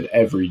use it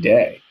every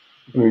day.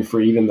 I mean,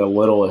 for even the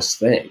littlest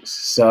things.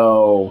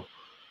 So,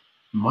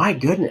 my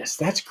goodness,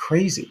 that's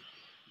crazy.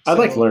 I'd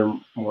like to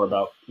learn more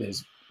about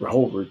his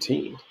whole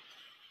routine.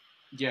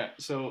 Yeah,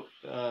 so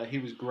he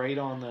was great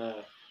on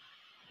the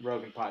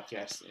Rogan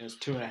podcast. It was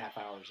 2.5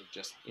 hours of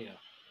just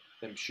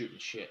them shooting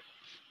shit.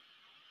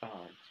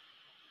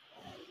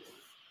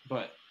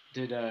 But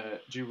did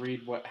you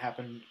read what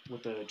happened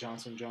with the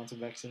Johnson & Johnson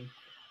vaccine?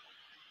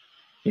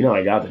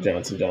 I got the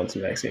Johnson &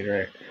 Johnson vaccine,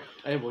 right?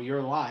 Hey, well, you're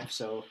alive,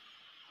 so,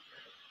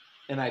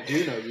 and I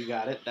do know you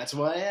got it. That's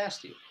why I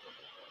asked you.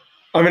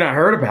 I mean, I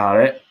heard about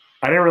it.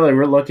 I didn't really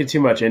look too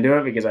much into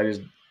it because I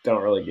just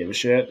don't really give a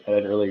shit. I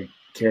didn't really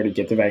care to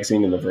get the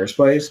vaccine in the first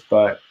place.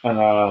 But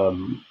I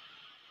mean,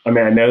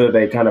 I know that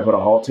they kind of put a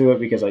halt to it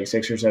because like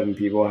 6 or 7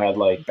 people had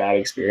like bad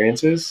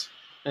experiences.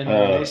 And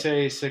when they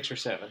say 6 or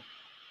 7,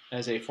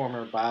 as a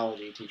former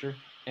biology teacher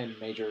and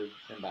majored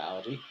in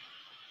biology,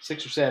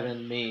 6 or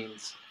 7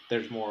 means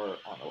there's more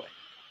on the way.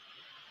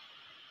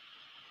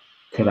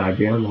 Could I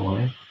be on the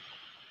way?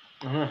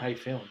 I don't know how you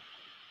feeling.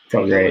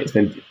 Felt great.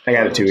 I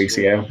got it 2 weeks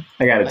ago.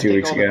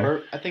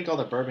 I think all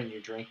the bourbon you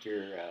drink,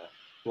 your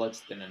blood's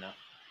thin enough.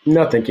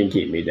 Nothing can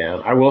keep me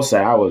down. I will say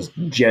I was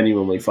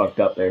genuinely fucked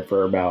up there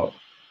for about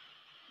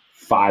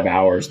 5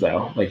 hours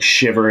though, like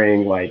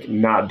shivering, like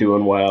not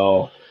doing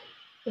well.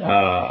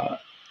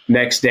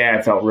 Next day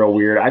I felt real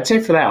weird. I'd say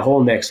for that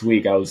whole next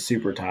week I was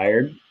super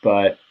tired,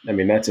 but I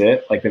mean that's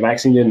it. Like the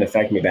vaccine didn't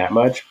affect me that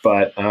much,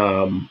 but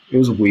it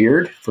was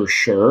weird for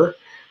sure.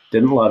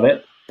 Didn't love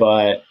it,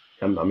 but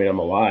I'm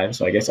alive,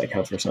 so I guess that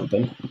counts for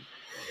something.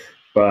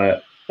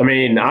 But I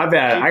mean, I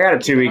got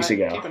it 2 weeks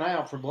ago. Keep an eye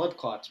out for blood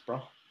clots,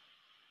 bro.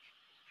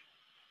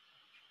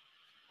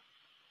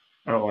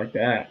 I don't like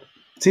that.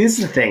 See, this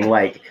is the thing.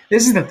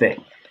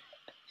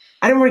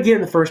 I didn't want to get it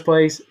in the first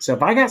place, so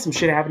if I got some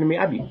shit happen to me,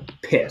 I'd be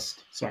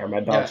pissed. Sorry, my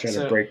dog's trying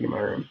to break into my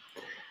room.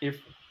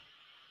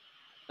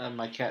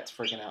 My cat's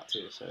freaking out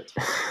too, so it's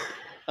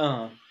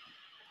fine.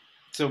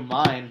 So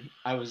mine,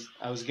 I was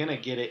gonna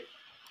get it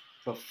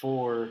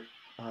before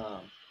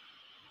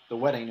the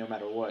wedding, no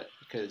matter what,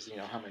 because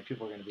how many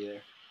people are gonna be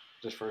there,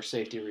 just for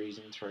safety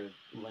reasons, for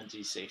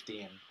Lindsay's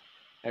safety and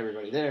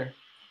everybody there.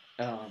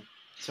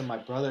 So my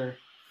brother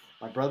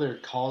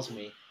calls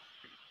me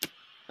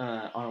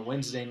on a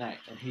Wednesday night,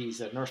 and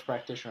he's a nurse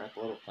practitioner at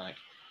the little clinic.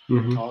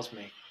 Mm-hmm. He calls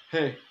me,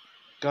 hey,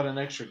 got an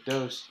extra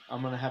dose,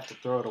 I'm gonna have to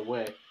throw it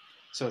away.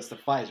 So it's the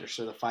Pfizer.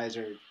 So the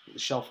Pfizer, the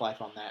shelf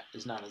life on that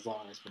is not as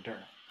long as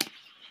Moderna.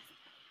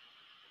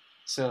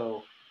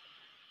 So,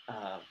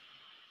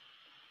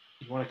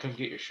 you want to come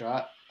get your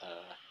shot?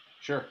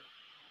 Sure.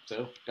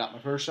 So got my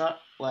first shot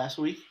last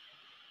week.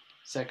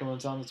 Second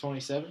one's on the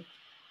 27th.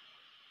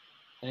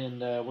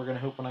 And we're going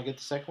to hope when I get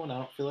the second one, I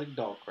don't feel like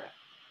dog crap.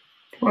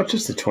 Well, it's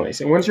just the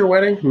 27th. When's your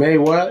wedding? May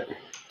what?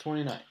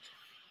 29th.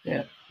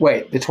 Yeah.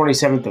 Wait, the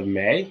 27th of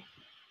May? Is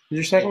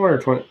your second one or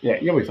 20? Yeah,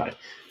 you'll be fine.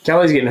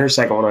 Kelly's getting her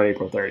second one on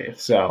April 30th.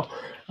 So,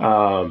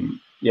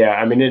 yeah,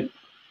 I mean,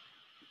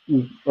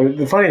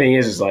 the funny thing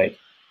is like,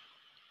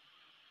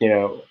 you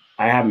know,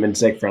 I haven't been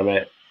sick from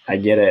it. I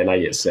get it and I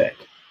get sick.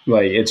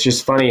 Like, it's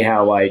just funny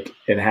how, like,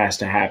 it has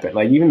to happen.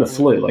 Like, even the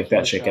flu, like,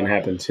 that shit can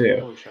happen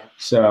too.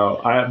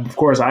 So, of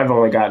course, I've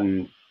only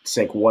gotten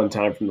sick one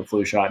time from the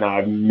flu shot. Now,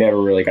 I've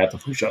never really got the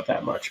flu shot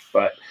that much.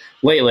 But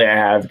lately I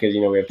have because,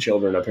 you know, we have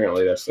children.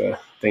 Apparently that's the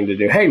thing to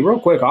do. Hey, real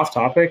quick, off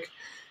topic.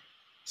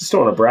 Just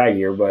don't want to brag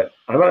here, but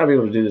I might not be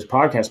able to do this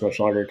podcast much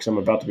longer because I'm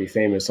about to be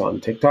famous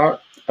on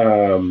TikTok.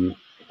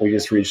 We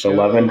just reached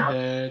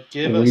 11.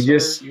 Give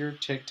us your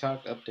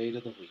TikTok update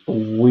of the week.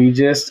 We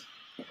just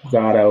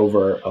got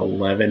over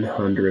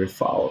 1,100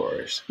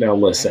 followers. Now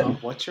listen.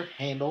 What's your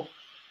handle?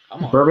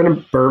 Come on.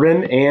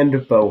 Bourbon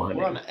and bow hunting.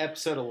 We're on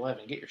episode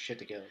 11. Get your shit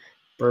together.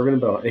 Bourbon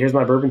and bow hunting. Here's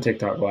my bourbon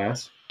TikTok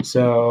glass.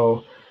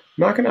 So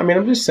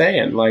I'm just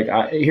saying,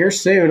 like, here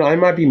soon I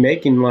might be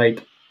making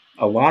like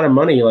a lot of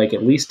money, like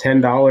at least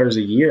 $10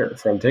 a year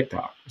from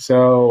TikTok.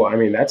 So I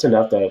mean that's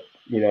enough to,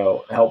 you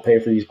know, help pay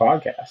for these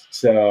podcasts.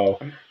 So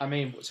I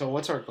mean, so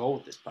what's our goal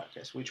with this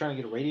podcast? Are we trying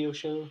to get a radio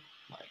show?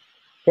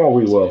 Well,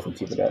 we will if we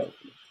keep it up.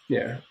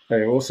 Yeah, I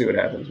mean, we'll see what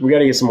happens. We got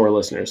to get some more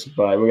listeners,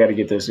 but we got to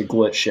get this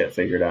glitch shit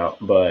figured out,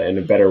 but in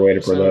a better way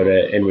to promote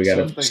it, and we got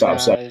to stop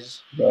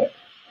guys. But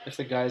if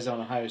the guys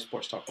on Ohio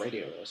Sports Talk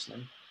Radio are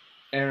listening,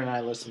 Aaron and I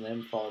listen to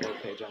them. Follow their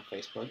page on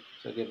Facebook,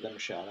 so give them a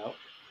shout out.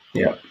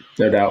 Yeah,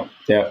 no doubt.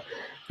 Yeah.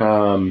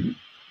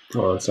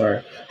 Oh,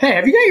 sorry. Hey,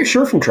 have you got your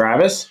shirt from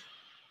Travis?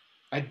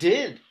 I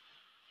did.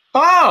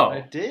 Oh,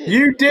 I did.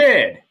 You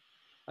did.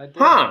 I did.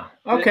 Huh.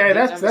 Okay,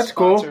 that's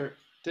cool.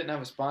 Didn't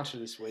have a sponsor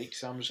this week,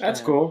 so I'm just. That's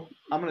cool.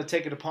 I'm gonna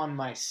take it upon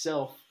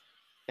myself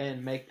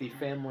and make the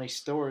family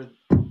store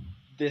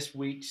this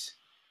week's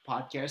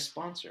podcast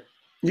sponsor.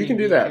 You can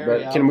do that,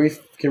 but can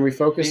we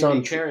focus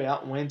on carry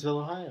out in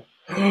Waynesville, Ohio?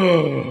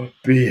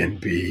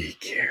 B&B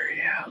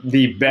carry out,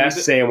 the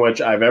best sandwich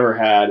I've ever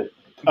had,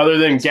 other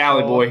than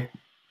Galley Boy.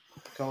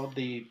 Called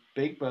the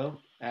Big Bow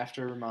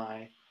after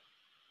my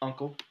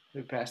uncle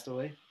who passed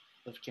away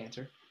of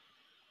cancer.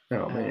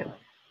 Oh man.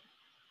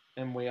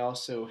 And we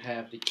also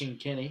have the King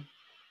Kenny,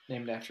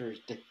 named after his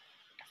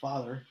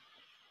father,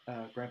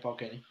 Grandpa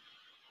Kenny.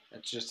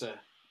 It's just a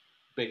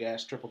big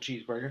ass triple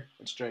cheeseburger.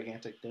 It's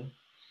gigantic, though.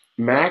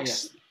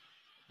 Max,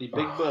 the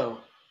Big Bow.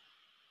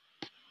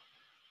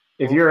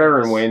 If you're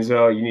ever in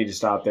Waynesville, you need to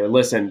stop there.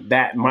 Listen,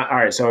 all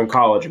right. So in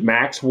college,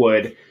 Max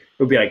it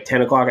would be like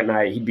 10 o'clock at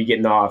night. He'd be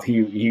getting off.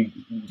 He'd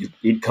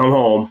come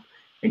home.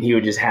 And he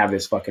would just have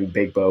this fucking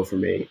Big Bow for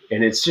me.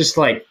 And it's just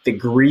like the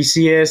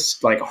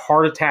greasiest, like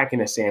heart attack in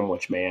a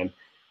sandwich, man.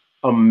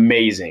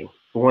 Amazing.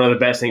 One of the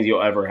best things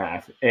you'll ever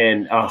have.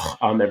 And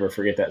I'll never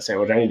forget that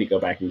sandwich. I need to go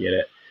back and get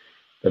it.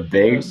 The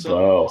Big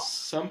Bow.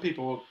 Some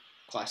people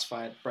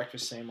classify it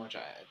breakfast sandwich.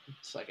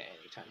 It's like an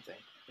anytime thing.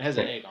 It has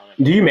an egg on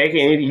it. Do you make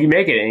it? You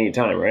make it any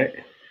time, right?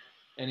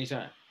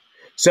 Anytime.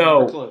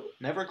 So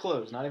never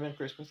close, not even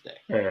Christmas Day.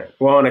 All right.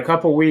 Well, in a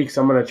couple weeks,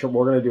 we're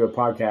gonna do a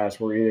podcast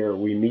where either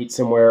we meet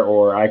somewhere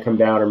or I come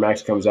down or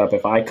Max comes up.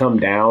 If I come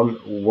down,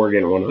 we're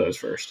getting one of those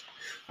first.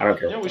 I don't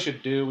care. You know what we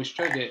should do? We should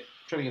try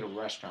to get a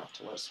restaurant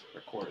to let us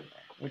record in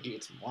there. We could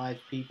get some live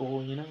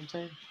people. You know what I'm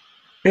saying?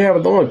 Yeah,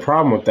 but the only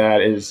problem with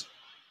that is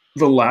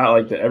the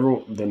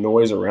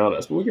noise around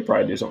us. But we could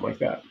probably do something like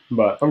that.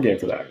 But I'm game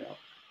for that.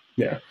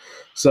 Yeah.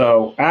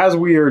 So as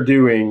we are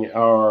doing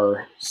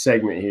our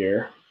segment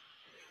here.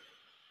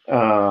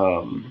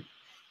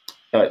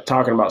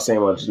 Talking about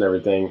sandwiches and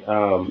everything,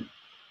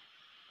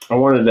 I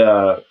wanted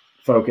to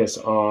focus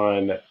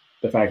on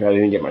the fact that I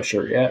didn't get my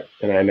shirt yet,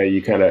 and I know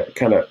you kind of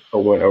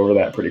went over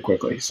that pretty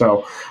quickly.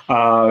 So,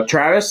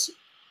 Travis,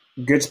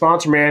 good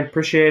sponsor, man.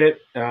 Appreciate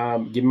it.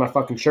 Give me my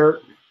fucking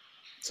shirt.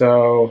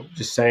 So,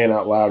 just saying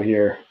out loud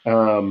here.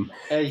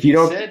 He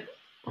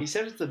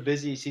said it's the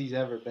busiest he's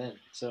ever been.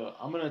 So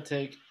I'm gonna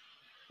take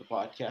the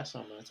podcast.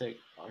 I'm gonna take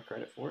our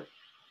credit for it.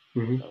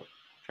 Mm-hmm. So,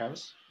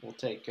 Travis, we'll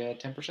take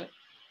 10%.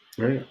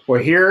 All right.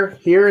 Well, here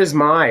is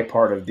my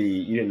part of the.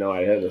 You didn't know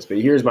I had this, but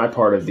here's my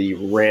part of the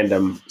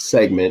random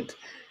segment.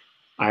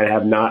 I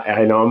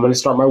know I'm going to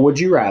start my would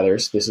you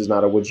rather's. This is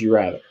not a would you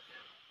rather.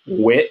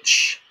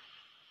 Which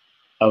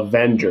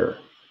Avenger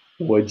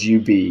would you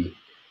be,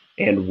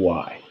 and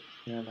why?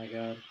 Oh my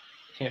God!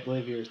 Can't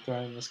believe you're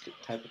throwing this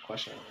type of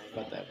question at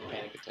me about that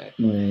panic attack.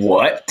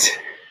 What?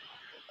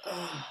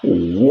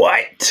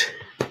 What?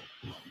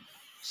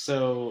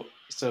 So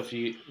if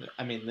you,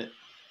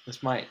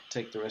 this might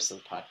take the rest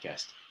of the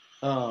podcast.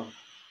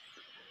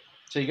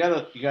 So you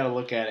gotta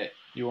look at it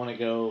You want to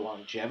go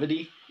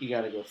longevity? You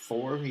got to go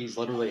Thor. He's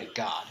literally a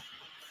god.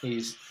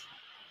 He's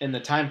in the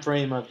time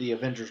frame of the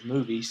Avengers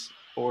movies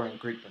or in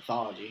Greek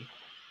mythology.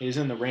 He's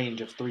in the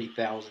range of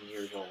 3,000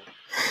 years old.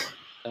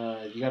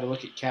 You got to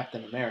look at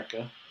Captain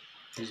America.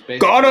 He's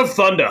God of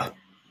Thunder.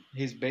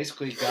 He's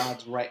basically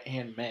God's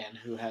right-hand man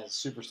who has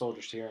super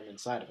soldier serum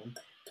inside of him.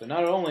 So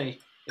not only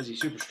is he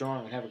super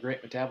strong and have a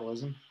great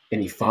metabolism,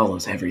 and he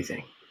follows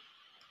everything.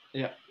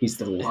 Yeah, he's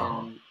the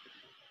law.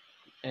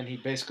 And he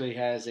basically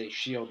has a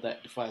shield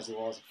that defies the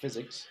laws of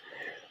physics.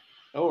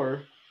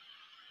 Or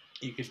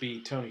you could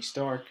be Tony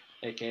Stark,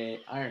 aka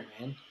Iron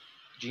Man,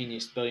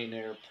 genius,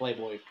 billionaire,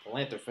 playboy,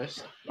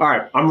 philanthropist. All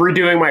right, I'm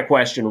redoing my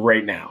question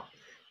right now.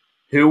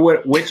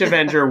 Which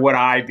Avenger would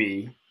I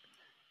be?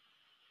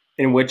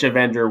 And which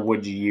Avenger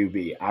would you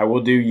be? I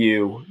will do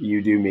you.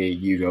 You do me.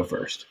 You go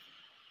first.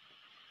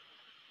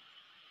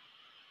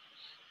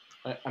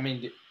 I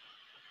mean,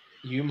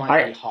 you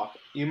might be Hawkeye.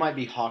 You might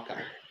be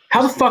Hawkeye.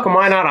 How the fuck am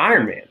I not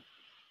Iron Man?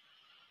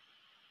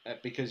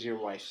 Because your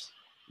wife's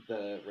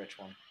the rich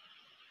one.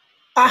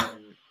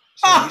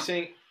 So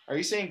are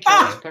you saying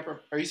Kelly's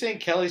Pepper? Are you saying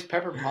Kelly's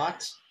Pepper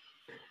Potts?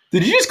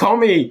 Did you just call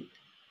me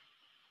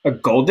a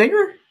gold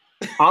digger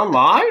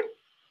online?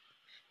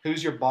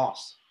 Who's your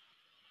boss?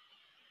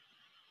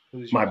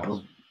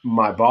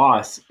 My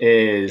boss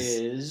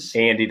is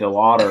Andy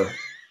DeLauder,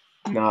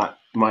 not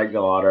Mike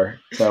DeLauder.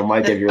 So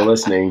Mike, if you're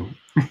listening.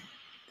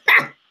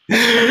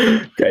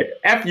 Okay,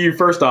 F you,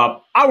 first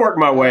off. I worked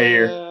my way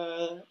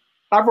here.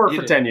 I've worked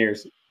for 10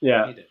 years.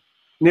 Yeah.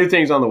 New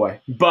things on the way.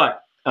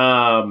 But,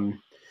 all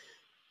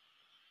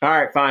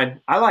right,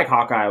 fine. I like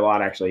Hawkeye a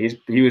lot, actually.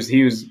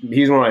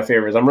 He's one of my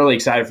favorites. I'm really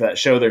excited for that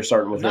show they're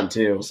starting with him,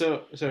 too.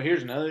 So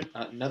here's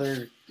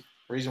another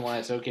reason why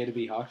it's okay to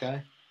be Hawkeye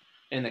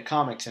in the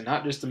comics and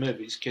not just the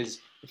movies. Because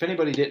if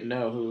anybody didn't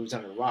know who was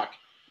under a rock,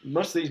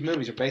 most of these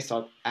movies are based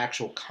on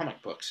actual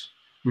comic books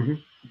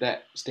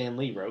that Stan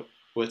Lee wrote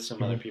with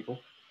some other people.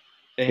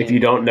 And if you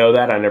don't know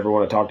that, I never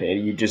want to talk to any.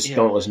 You just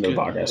don't listen to the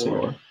podcast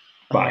anymore.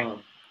 Bye.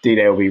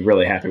 D-Day will be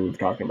really happy we're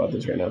talking about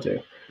this right now, too.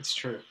 It's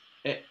true.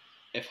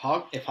 If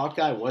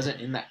Hawkeye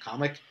wasn't in that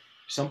comic,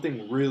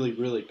 something really,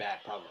 really bad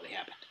probably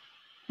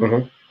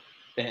happened.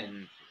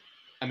 And,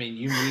 I mean,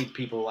 you need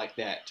people like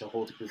that to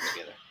hold the group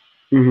together.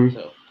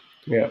 So,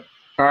 yeah.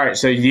 All right,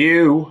 so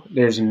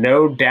there's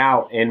no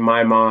doubt in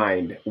my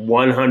mind,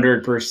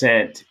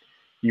 100%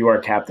 you are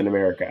Captain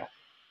America.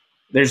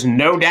 There's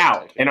no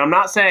doubt. And I'm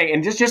not saying,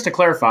 and just to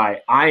clarify,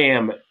 I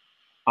am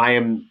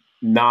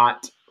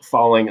not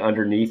falling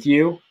underneath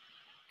you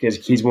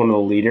because he's one of the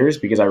leaders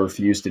because I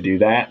refuse to do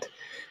that.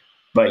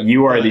 But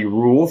you are the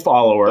rule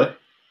follower. But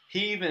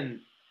he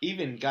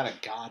even got a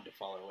god to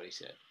follow what he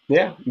said.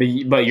 Yeah,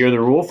 but you're the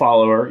rule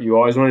follower. You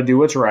always want to do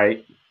what's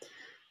right.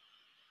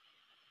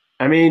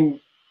 I mean,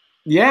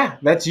 yeah,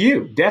 that's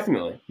you.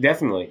 Definitely.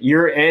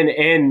 You're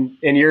and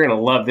you're gonna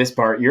love this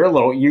part. You're a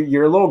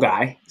little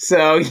guy,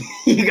 so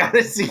you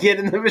gotta get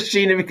in the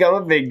machine to become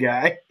a big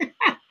guy.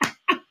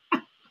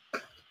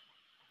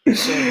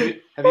 So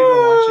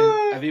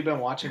have you been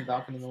watching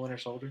Falcon and the Winter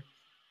Soldier?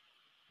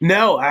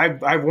 No,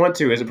 I want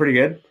to. Is it pretty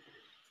good?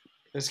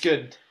 It's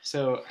good.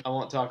 So I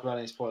won't talk about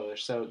any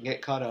spoilers. So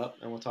get caught up,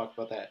 and we'll talk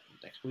about that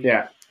next week.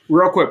 Yeah.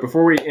 Real quick,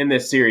 before we end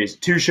this series,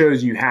 2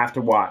 shows you have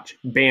to watch.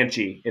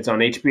 Banshee. It's on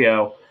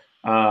HBO.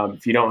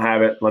 If you don't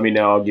have it, let me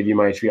know. I'll give you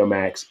my HBO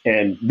Max.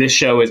 And this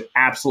show is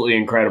absolutely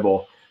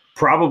incredible.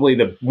 Probably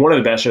one of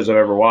the best shows I've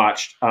ever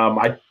watched.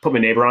 I put my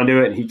neighbor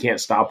onto it, and he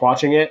can't stop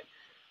watching it.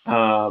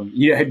 Do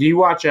you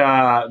watch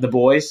The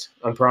Boys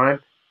on Prime?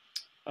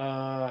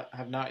 I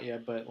have not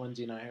yet, but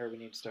Lindsay and I heard we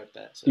need to start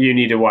that. So. You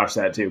need to watch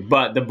that too.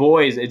 But The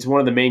Boys, it's one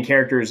of the main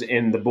characters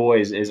in The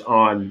Boys is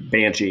on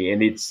Banshee,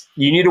 and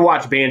you need to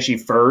watch Banshee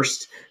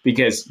first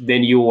because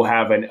then you will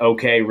have an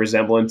okay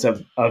resemblance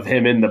of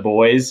him in The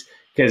Boys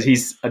because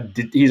he's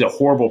a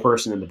horrible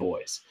person in The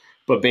Boys.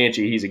 But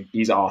Banshee,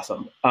 he's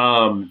awesome.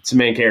 It's the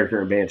main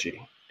character in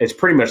Banshee. It's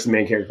pretty much the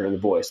main character in The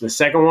Boys. The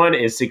second one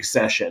is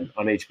Succession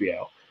on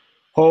HBO.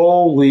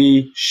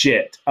 Holy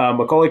shit.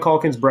 Macaulay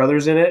Culkin's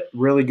brother's in it.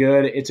 Really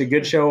good. It's a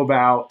good show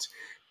about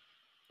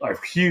a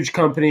huge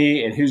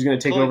company and who's going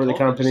to take over the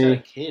company. Just had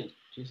a kid.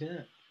 Did you see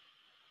that?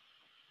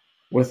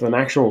 With an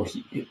actual...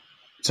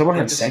 Someone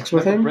had sex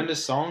with him?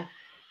 Brenda's song?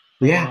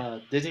 Yeah.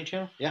 Disney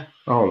Channel? Yeah.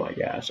 Oh my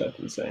gosh, that's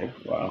insane.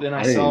 Wow. Then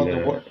I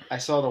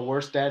saw the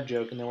worst dad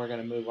joke, and then we're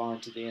going to move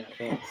on to the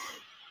NFL.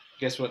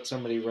 Guess what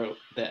somebody wrote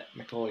that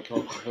Macaulay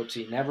Culkin hopes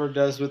he never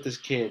does with his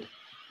kid?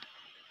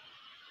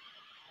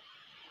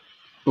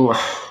 Go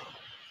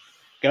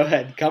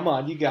ahead. Come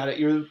on. You got it.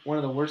 You're one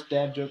of the worst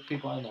dad joke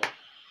people I know.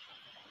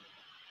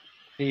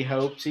 He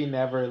hopes he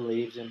never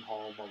leaves him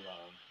home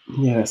alone.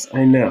 Yes,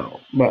 I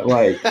know. But,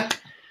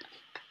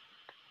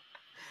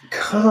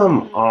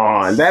 come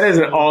on. That is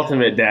an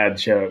ultimate dad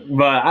joke.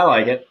 But I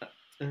like it.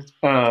 It's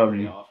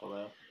pretty awful,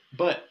 though.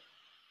 But,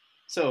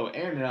 so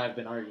Aaron and I have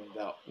been arguing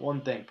about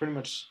one thing pretty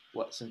much,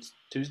 since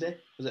Tuesday?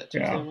 Was that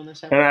Tuesday when this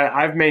happened? And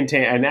I've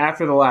maintained, and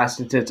after the last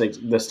statistics,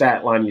 the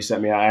stat line you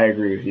sent me, I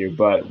agree with you,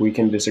 but we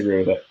can disagree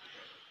with it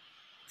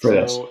for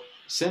this.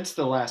 since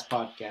the last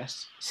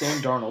podcast,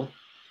 Sam Darnold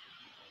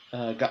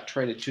got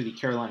traded to the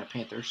Carolina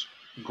Panthers.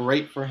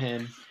 Great for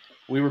him.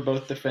 We were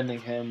both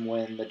defending him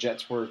when the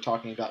Jets were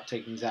talking about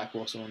taking Zach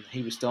Wilson when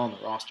he was still on the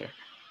roster.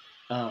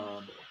 I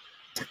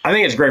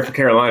think it's great for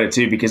Carolina,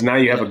 too, because now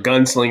you have a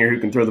gunslinger who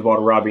can throw the ball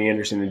to Robbie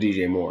Anderson and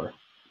DJ Moore.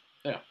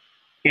 Yeah.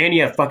 And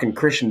you have fucking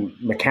Christian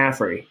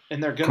McCaffrey.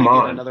 And they're going to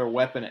get another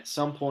weapon at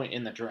some point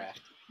in the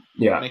draft.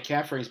 Yeah.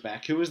 McCaffrey's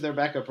back. Who was their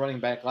backup running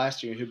back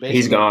last year?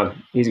 He's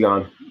gone. He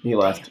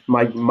left.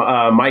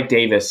 Mike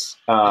Davis,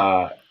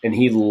 and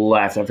he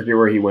left. I forget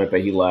where he went,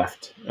 but he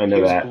left. I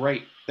know that.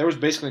 Great. There was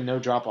basically no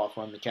drop-off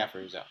when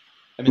McCaffrey was out.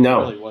 I mean, no,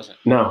 there really wasn't.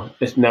 No,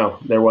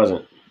 there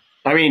wasn't.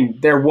 I mean,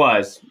 there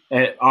was,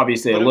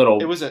 obviously, but a little.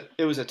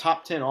 It was a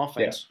top 10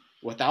 offense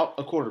without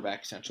a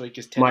quarterback, essentially,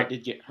 because Teddy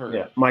did get hurt.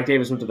 Yeah, Mike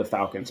Davis went to the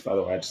Falcons, by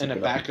the way. And a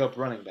backup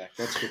running back.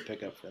 That's a good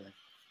pickup for them.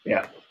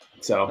 Yeah.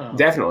 So,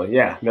 definitely.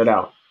 Yeah, no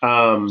doubt.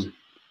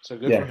 So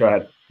good.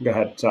 Yeah, go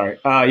ahead. Sorry.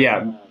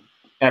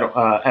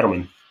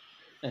 Edelman.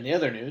 And the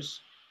other news,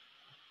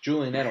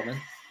 Julian Edelman,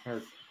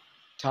 or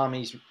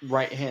Tommy's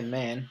right-hand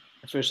man,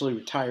 officially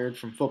retired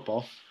from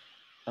football.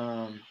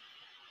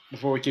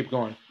 Before we keep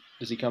going,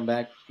 does he come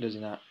back? Does he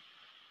not?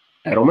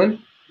 Edelman?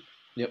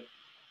 Yep.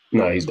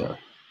 No, he's done.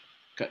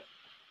 Okay.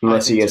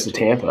 Unless he goes to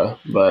Tampa,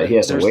 but he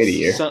has to wait a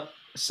year.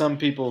 Some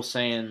people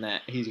saying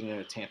that he's going to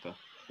go to Tampa.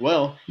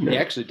 Well, he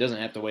actually doesn't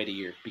have to wait a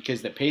year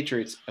because the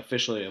Patriots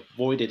officially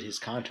avoided his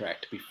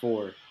contract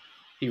before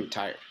he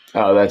retired.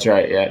 Oh, that's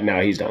right. Yeah, no,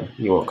 he's done.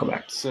 He won't come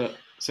back. So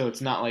it's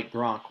not like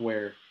Gronk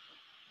where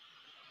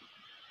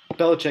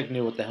Belichick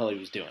knew what the hell he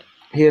was doing.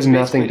 He has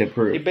nothing to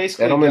prove.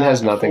 Edelman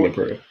has nothing to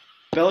prove.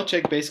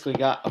 Belichick basically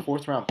got a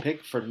 4th-round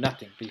pick for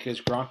nothing because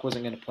Gronk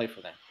wasn't going to play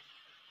for them.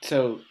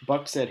 So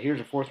Buck said,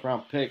 here's a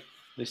 4th-round pick.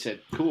 They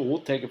said, cool, we'll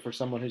take it for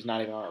someone who's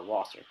not even on our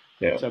roster.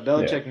 Yeah. So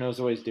Belichick knows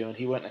what he's doing.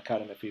 He wouldn't have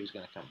cut him if he was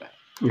going to come back.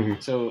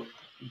 Mm-hmm. So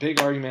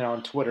big argument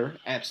on Twitter,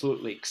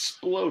 absolutely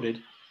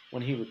exploded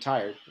when he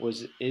retired,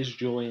 is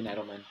Julian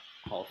Edelman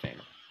Hall of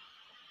Famer?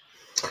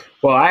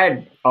 Well, I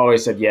had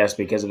always said yes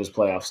because of his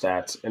playoff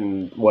stats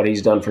and what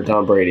he's done for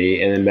Tom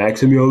Brady. And then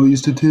Max sent me all these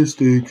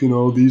statistics and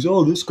all these,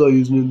 this guy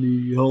isn't in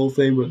the Hall of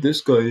Fame, but this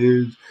guy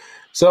is.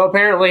 So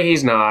apparently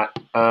he's not.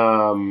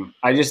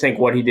 I just think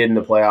what he did in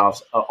the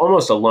playoffs,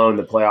 almost alone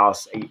the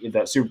playoffs,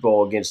 that Super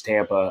Bowl against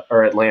Tampa,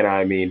 or Atlanta,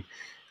 I mean.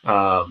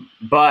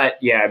 But,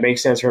 yeah, it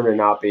makes sense for him to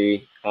not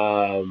be.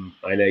 I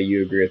know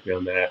you agree with me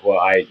on that.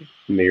 Well, let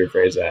me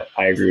rephrase that.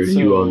 I agree with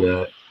you on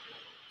that.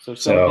 So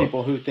some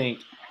people who think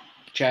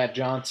Chad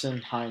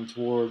Johnson, Hines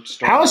Ward.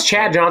 How is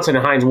Chad Johnson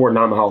and Hines Ward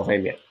not in the Hall of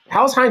Fame yet?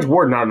 How is Hines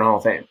Ward not in the Hall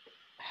of Fame?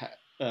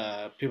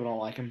 People don't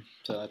like him,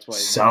 so that's why.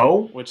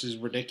 Which is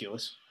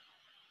ridiculous.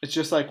 It's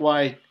just like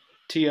why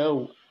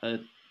T.O.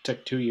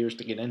 Took 2 years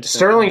to get into.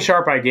 Sterling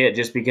Sharp, I get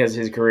just because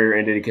his career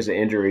ended because of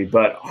injury,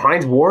 but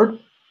Hines Ward,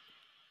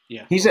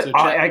 yeah, he's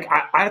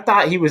I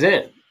thought he was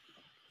in,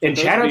 and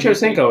Chad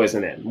Ochocinco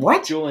isn't in.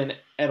 What? Julian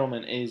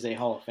Edelman is a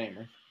Hall of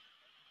Famer.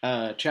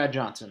 Chad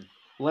Johnson,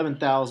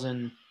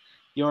 11,000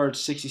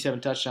 yards, 67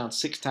 touchdowns,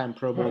 6-time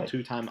Pro Bowl,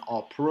 2-time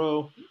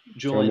All-Pro.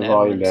 Julian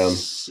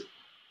Edelman,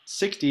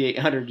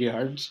 6,800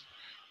 yards,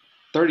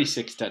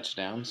 36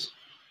 touchdowns,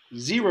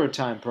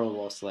 0-time Pro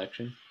Bowl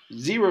selection,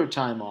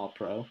 0-time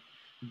All-Pro.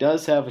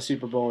 Does have a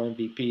Super Bowl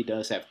MVP,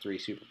 does have 3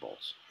 Super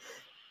Bowls.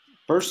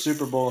 First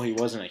Super Bowl he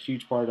wasn't a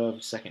huge part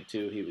of. Second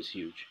 2, he was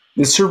huge.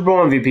 The Super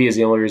Bowl MVP is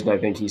the only reason I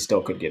think he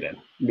still could get in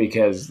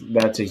because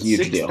that's a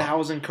huge deal.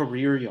 6,000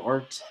 career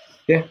yards.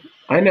 Yeah,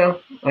 I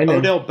know.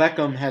 Odell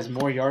Beckham has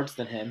more yards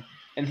than him,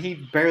 and he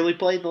barely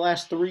played the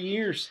last 3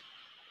 years.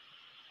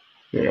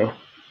 Yeah,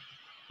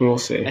 we'll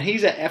see. And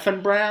he's a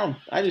effing Brown.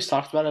 I just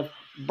talked about a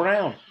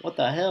Brown. What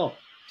the hell?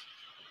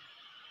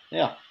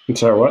 Yeah. I'm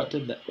sorry, what?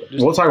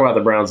 We'll talk about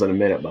the Browns in a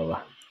minute,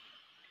 Bubba.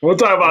 We'll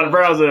talk about the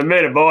Browns in a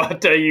minute, boy. I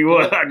tell you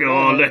what, I go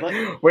on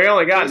there. We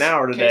only got an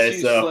hour today,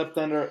 so.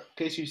 In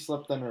case you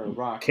slept under a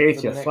rock. In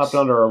case you slept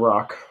under a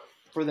rock.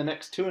 For the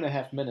next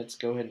 2.5 minutes,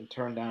 go ahead and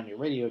turn down your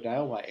radio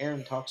dial while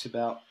Aaron talks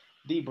about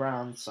the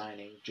Browns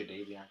signing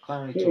Jadeveon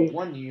Clowney to a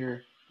 1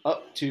 year,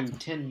 up to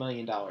 $10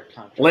 million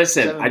contract.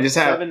 Listen, I just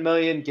have $7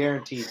 million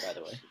guaranteed, by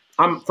the way.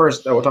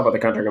 First, we'll talk about the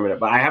contract in a minute,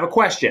 but I have a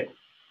question.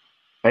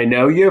 I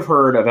know you've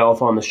heard of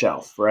Elf on the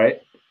Shelf,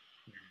 right?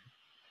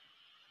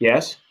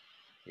 Yes?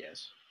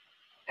 Yes.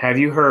 Have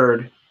you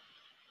heard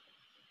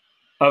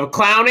of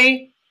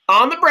Clowney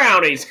on the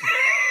Brownies?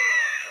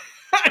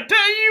 I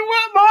tell you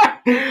what, boy.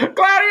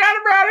 Clowney on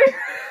the Brownies.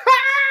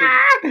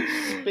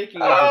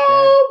 Speaking of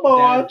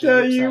I'll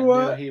tell you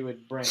what. He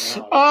would bring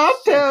out. I'll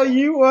tell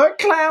you what.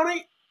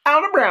 Clowney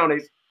on the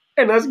Brownies.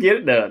 And let's get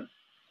it done.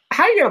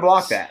 How are you going to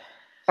block that?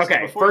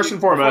 Okay, so first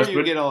and foremost. Before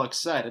you get all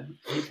excited,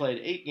 he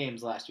played 8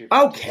 games last year.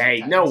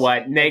 Okay, know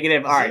what?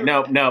 Negative. All right,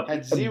 no.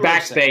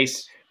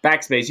 Backspace.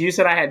 Backspace. You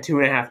said I had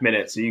 2.5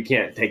 minutes, so you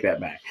can't take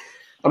that back.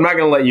 I'm not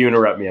going to let you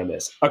interrupt me on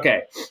this.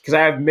 Okay, because I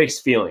have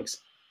mixed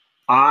feelings.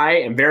 I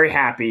am very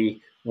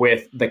happy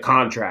with the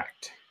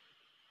contract.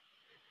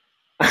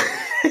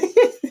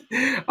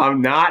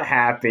 I'm not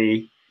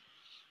happy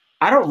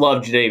I don't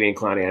love Jadeveon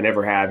Clowney. I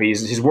never have.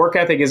 His work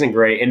ethic isn't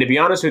great. And to be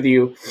honest with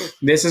you,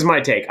 this is my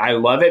take. I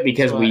love it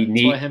because That's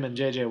why him and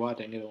J.J. Watt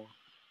didn't get along.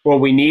 Well,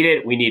 we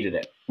needed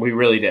it. We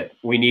really did.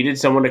 We needed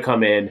someone to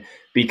come in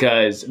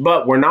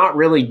but we're not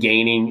really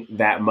gaining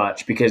that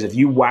much because if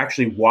you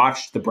actually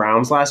watched the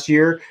Browns last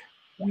year,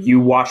 you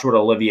watched what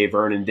Olivier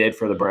Vernon did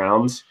for the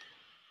Browns,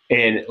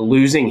 and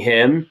losing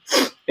him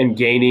and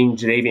gaining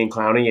Jadeveon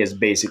Clowney is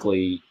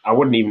basically, I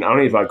don't even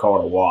if I'd call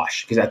it a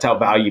wash because that's how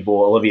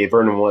valuable Olivier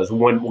Vernon was.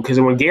 Because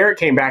when Garrett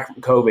came back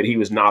from COVID, he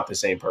was not the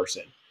same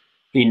person.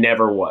 He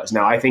never was.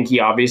 Now, I think he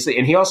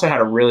also had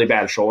a really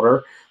bad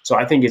shoulder, so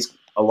I think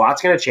a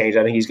lot's going to change.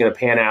 I think he's going to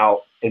pan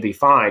out and be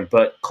fine.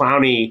 But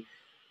Clowney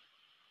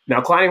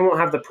won't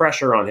have the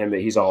pressure on him that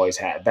he's always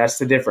had. That's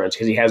the difference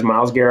because he has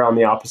Myles Garrett on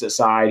the opposite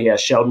side. He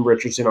has Sheldon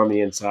Richardson on the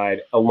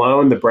inside.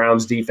 Alone, the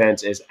Browns'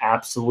 defense is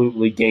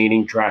absolutely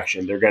gaining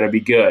traction. They're going to be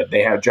good.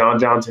 They have John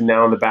Johnson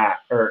now in the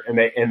back, and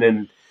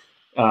then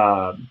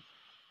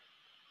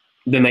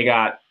they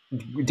got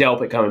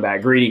Delpit coming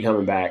back, Greedy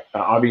coming back.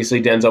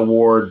 Obviously, Denzel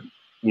Ward.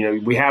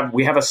 We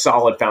have a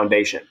solid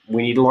foundation.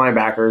 We need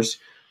linebackers,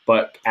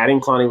 but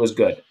adding Clowney was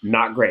good,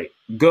 not great.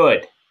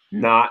 Good,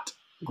 not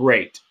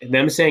great.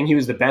 Them saying he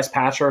was the best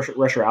pass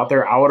rusher out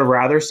there, I would have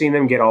rather seen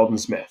them get Aldon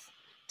Smith,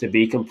 to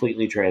be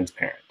completely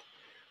transparent.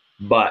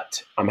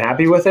 But I'm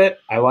happy with it.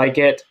 I like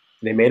it.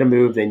 They made a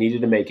move. They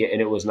needed to make it,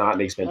 and it was not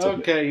an expensive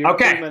move. 2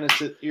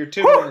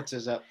 minutes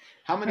is up.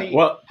 How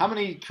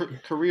many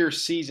career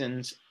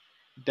seasons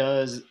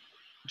does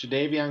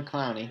Jadeveon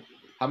Clowney?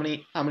 How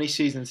many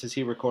seasons has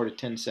he recorded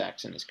 10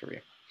 sacks in his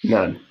career?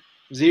 None.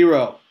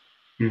 0.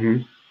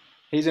 Mm-hmm.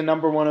 He's a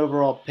number 1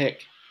 overall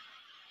pick.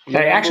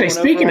 Hey, actually,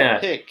 speaking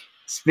of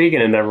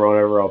number 1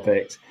 overall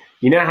picks,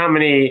 you know how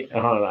many?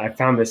 Hold on, I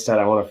found this stat.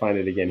 I want to find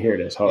it again. Here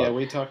it is. Hold on.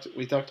 We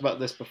talked about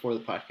this before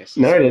the podcast.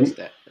 No, I didn't.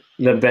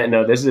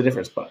 No, this is a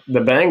different spot. The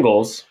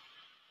Bengals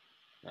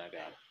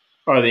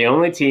are the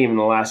only team in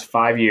the last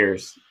 5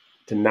 years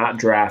to not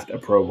draft a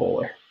Pro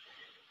Bowler.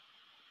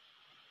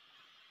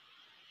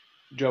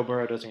 Joe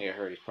Burrow doesn't get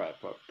hurt. He's probably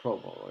a Pro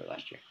Bowler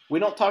last year. We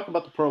don't talk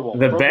about the Pro Bowl.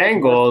 The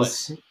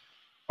Bengals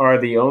are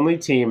the only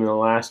team in the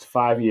last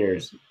 5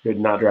 years who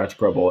did not draft a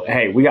Pro Bowl.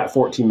 Hey, we got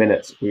 14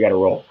 minutes. We got to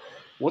roll.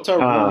 What's our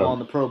rule on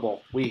the Pro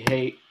Bowl? We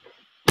hate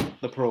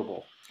the Pro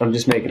Bowl. I'm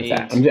just making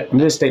facts. I'm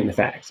just stating the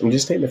facts. I'm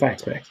just stating the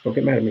facts, Max. Don't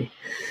get mad at me.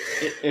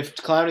 If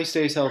Clowney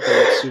stays healthy,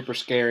 it's super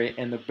scary,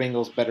 and the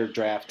Bengals better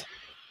draft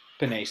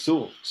Penei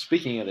Sewell.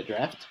 Speaking of the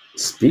draft.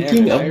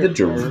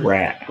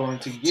 Going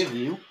to give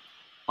you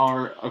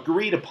our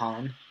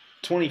agreed-upon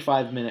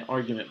 25-minute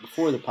argument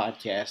before the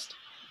podcast,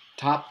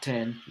 top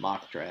 10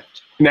 mock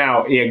draft.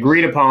 Now,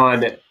 agreed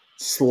upon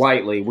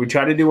slightly. We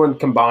tried to do one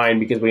combined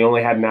because we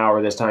only had an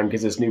hour this time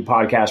because this new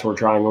podcast we're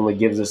trying only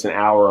gives us an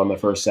hour on the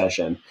first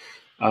session.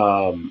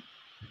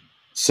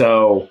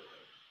 So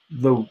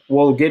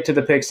we'll get to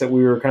the picks that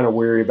we were kind of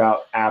weary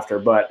about after,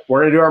 but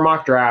we're going to do our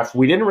mock draft.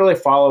 We didn't really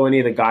follow any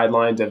of the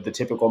guidelines of the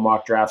typical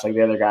mock drafts like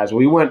the other guys.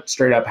 We went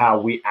straight up how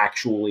we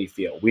actually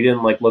feel. We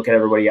didn't look at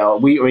everybody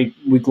else. We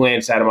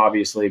glanced at them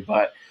obviously,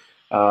 but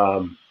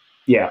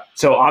yeah.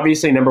 So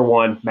obviously number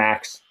 1,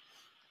 Max.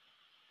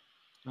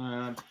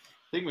 I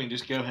think we can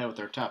just go ahead with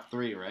our top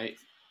 3, right?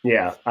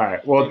 Yeah. All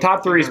right. Well,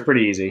 top 3 is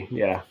pretty easy.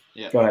 Yeah.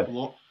 Go ahead.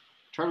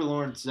 Trevor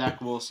Lawrence, Zach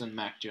Wilson,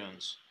 Mac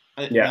Jones.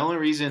 Yeah. The only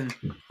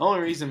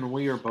reason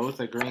we are both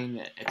agreeing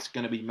that it's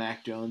going to be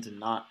Mac Jones and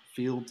not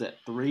Fields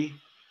at 3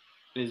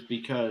 is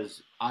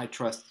because I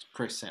trust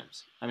Chris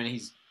Sims. I mean,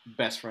 he's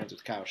best friends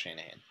with Kyle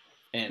Shanahan,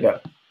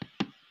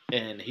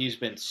 and he's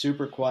been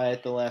super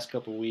quiet the last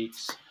couple of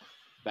weeks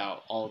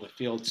about all the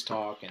Fields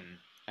talk and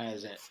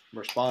hasn't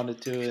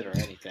responded to it or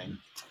anything.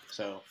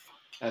 So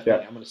I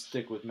think I'm going to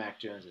stick with Mac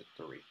Jones at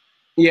 3.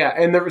 Yeah,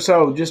 and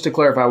so just to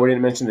clarify, we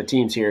didn't mention the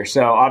teams here.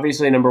 So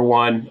obviously, number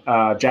 1,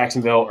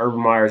 Jacksonville, Urban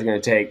Meyer is going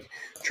to take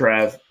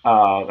Trev.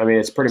 I mean,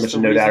 it's pretty much a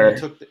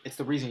no-doubter. It's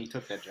the reason he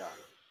took that job.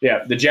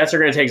 Yeah, the Jets are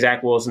going to take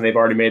Zach Wilson. They've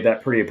already made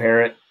that pretty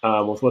apparent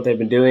with what they've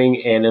been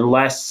doing. And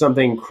unless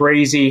something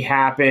crazy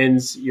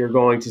happens, you're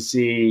going to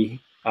see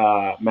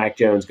Mac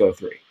Jones go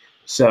 3.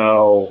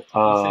 So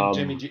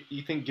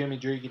you think Jimmy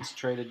G gets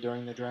traded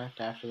during the draft,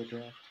 after the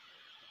draft,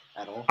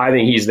 at all? I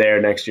think he's there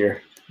next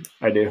year.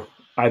 I do.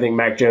 I think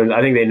Mac Jones. I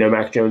think they know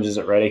Mac Jones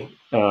isn't ready,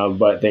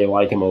 but they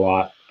like him a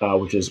lot,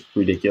 which is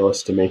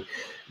ridiculous to me.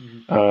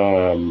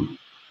 Mm-hmm.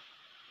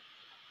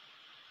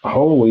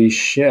 Holy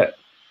shit!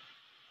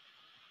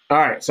 All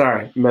right,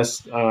 sorry,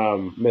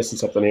 missing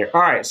something here.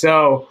 All right,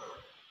 so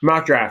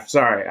mock draft.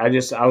 Sorry, I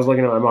was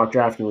looking at my mock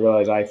draft and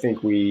realized I think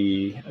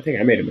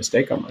I made a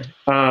mistake on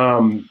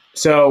mine.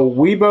 So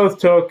we both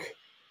took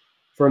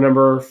for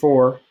number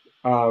 4,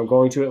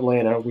 going to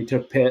Atlanta. We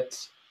took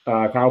Pitts,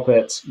 Kyle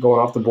Pitts, going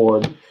off the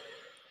board.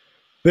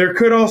 There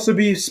could also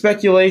be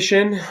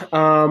speculation.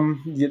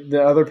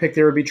 The other pick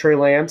there would be Trey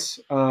Lance,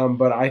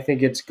 but I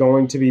think it's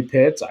going to be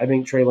Pitts. I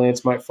think Trey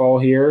Lance might fall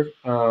here.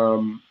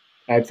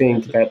 I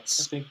think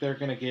they're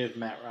going to give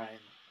Matt Ryan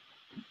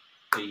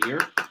a year,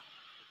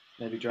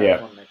 maybe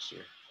draft one next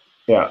year.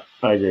 Yeah,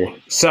 I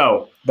agree.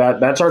 So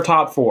that's our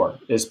top 4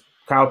 is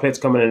Kyle Pitts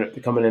coming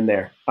in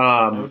there.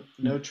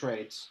 No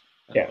trades.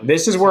 Yeah,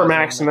 this is where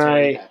Max and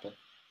I,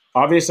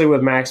 obviously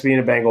with Max being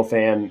a Bengal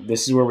fan,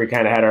 this is where we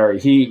kind of had our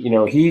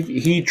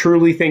he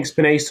truly thinks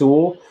Penei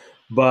Sewell,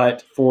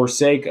 but for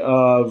sake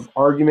of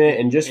argument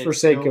and just for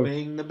sake of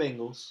being the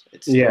Bengals,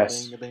 it's still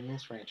being the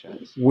Bengals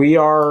franchise.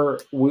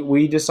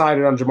 We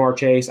decided on Ja'Marr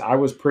Chase. I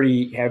was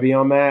pretty heavy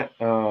on that,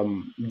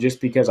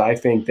 just because I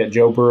think that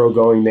Joe Burrow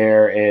going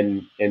there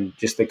and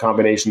just the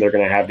combination they're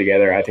going to have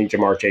together, I think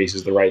Ja'Marr Chase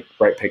is the right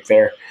pick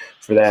there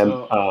for them.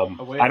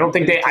 So, I don't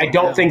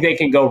think they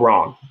can go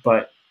wrong,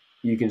 but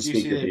you can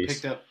speak your piece.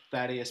 Picked up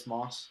Thaddeus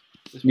Moss.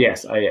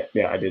 Yes, I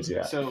did see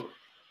that.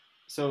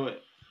 So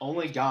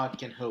only God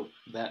can hope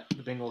that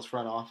the Bengals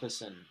front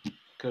office and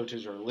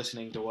coaches are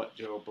listening to what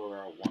Joe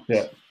Burrow wants.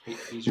 Yeah.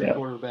 He's your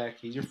quarterback.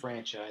 He's your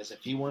franchise. If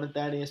he wanted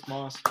Thaddeus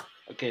Moss,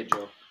 okay,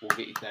 Joe, we'll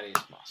get you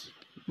Thaddeus Moss.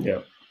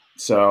 Yeah.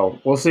 So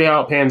we'll see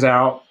how it pans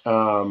out.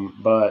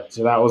 But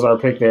so that was our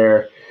pick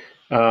there.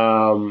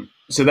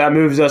 So that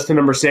moves us to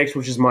number 6,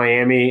 which is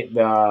Miami.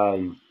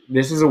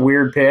 This is a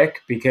weird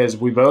pick because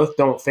we both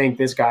don't think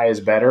this guy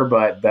is better,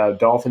 but the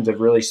Dolphins have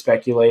really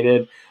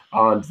speculated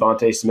on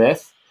Devontae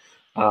Smith.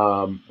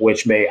 I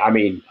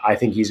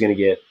think he's going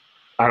to get.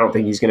 I don't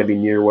think he's going to be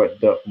near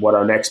what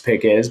our next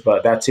pick is,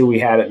 but that's who we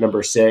had at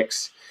number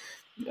 6.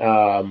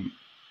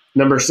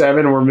 Number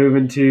 7, we're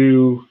moving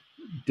to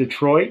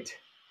Detroit,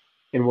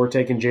 and we're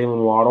taking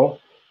Jalen Waddle.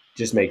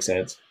 Just makes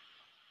sense.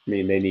 I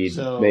mean, they need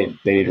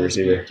a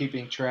receiver.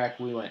 Keeping track,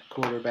 we went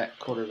quarterback,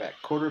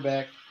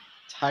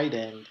 tight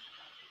end,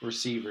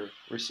 receiver.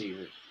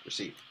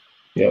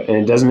 Yeah, and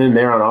it doesn't end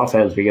there on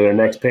offense because our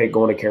next pick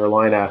going to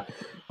Carolina.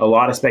 A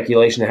lot of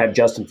speculation to have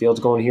Justin Fields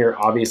going here.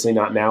 Obviously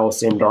not now with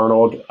Sam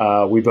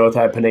Darnold. We both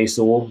had Penei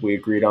Sewell. We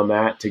agreed on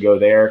that to go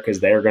there because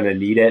they're going to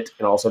need it.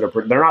 And also,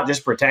 they're not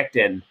just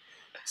protecting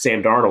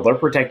Sam Darnold. They're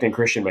protecting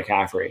Christian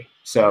McCaffrey.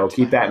 So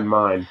keep that in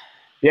mind.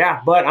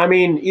 Yeah, but, I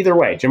mean, either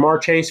way, Ja'Marr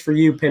Chase for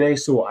you, Penei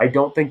Sewell. I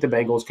don't think the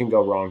Bengals can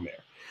go wrong there.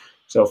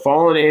 So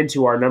falling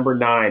into our number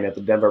 9 at the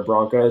Denver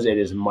Broncos, it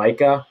is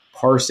Micah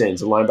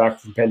Parsons, a linebacker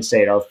from Penn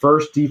State. Our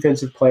first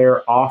defensive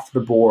player off the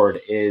board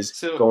is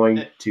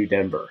going to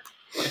Denver.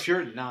 If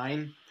you're at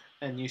 9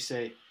 and you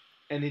say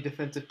any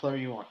defensive player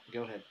you want,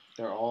 go ahead.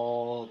 They're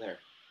all there.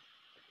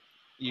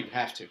 You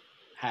have to do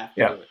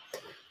it.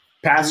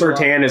 Pat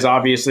Surtain is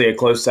obviously a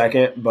close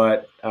second,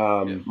 but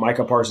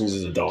Micah Parsons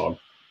is a dog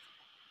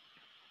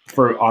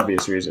for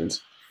obvious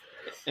reasons.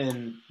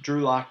 And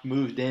Drew Lock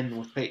moved in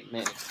with Peyton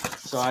Manning.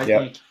 So I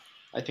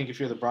think if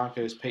you're the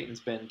Broncos,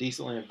 Peyton's been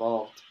decently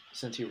involved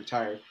since he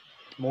retired,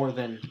 more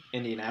than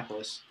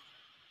Indianapolis.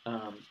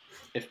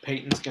 If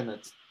Peyton's going to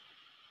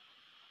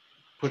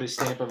put his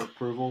stamp of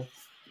approval,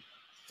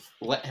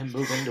 let him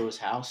move into his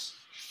house,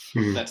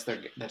 that's their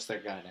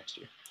guy next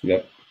year.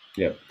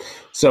 Yep.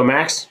 So,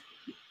 Max,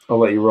 I'll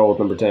let you roll with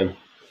number 10.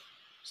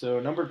 So,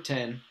 number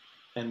 10,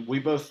 and we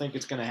both think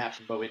it's going to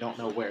happen, but we don't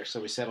know where,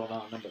 so we settled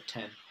on number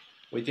 10.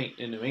 We think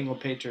the New England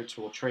Patriots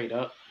will trade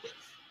up.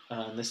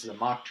 This is a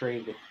mock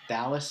trade with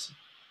Dallas,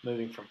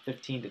 moving from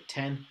 15 to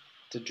 10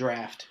 to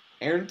draft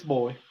Aaron's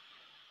boy,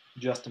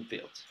 Justin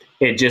Fields.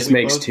 It just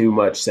makes too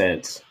much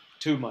sense.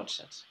 Too much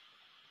sense.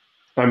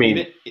 I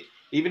mean,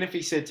 even if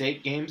he sits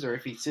 8 games or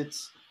if he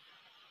sits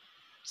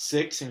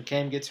 6 and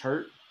Cam gets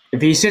hurt.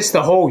 If he sits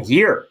the whole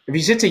year, if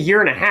he sits a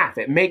year and a half,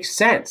 it makes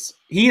sense.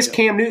 He is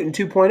Cam Newton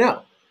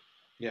 2.0.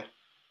 Yeah.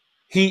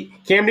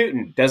 Cam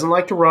Newton doesn't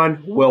like to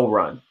run, will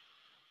run.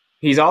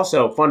 He's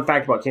also, fun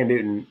fact about Cam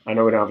Newton, I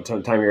know we don't have a ton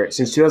of time here.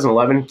 Since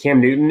 2011,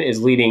 Cam Newton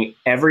is leading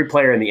every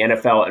player in the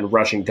NFL in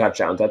rushing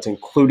touchdowns. That's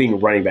including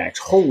running backs.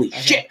 Holy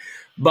shit.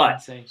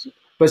 But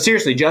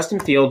seriously,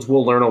 Justin Fields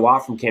will learn a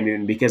lot from Cam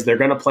Newton because they're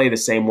going to play the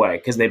same way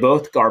because they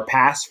both are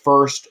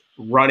pass-first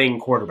running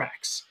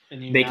quarterbacks.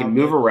 They can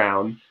move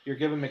around. You're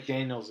giving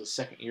McDaniels a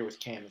second year with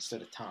Cam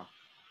instead of Tom.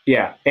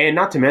 Yeah, and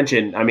not to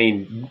mention,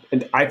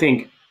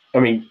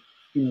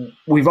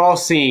 we've all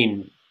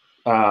seen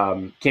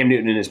Cam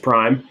Newton in his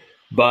prime.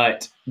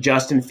 But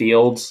Justin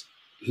Fields,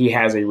 he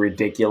has a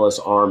ridiculous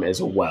arm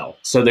as well.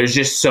 So there's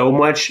just so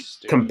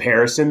much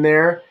comparison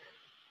there.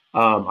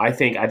 I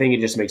think it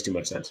just makes too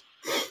much sense.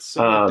 So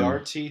the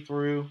darts he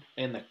threw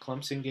in the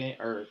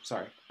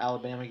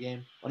Alabama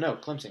game. Oh no,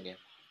 Clemson game.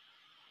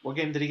 What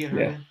game did he get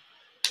hurt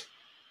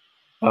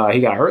in? He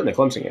got hurt in the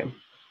Clemson game.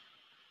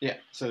 Yeah,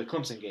 so the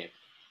Clemson game.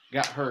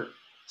 Got hurt.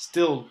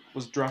 Still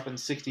was dropping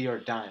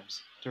 60-yard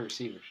dimes to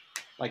receivers.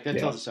 Like that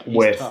tells us something.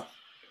 He's tough.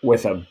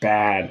 With a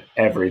bad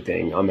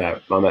everything on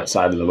that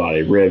side of the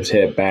body, ribs,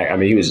 hip, back. I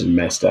mean, he was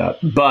messed up.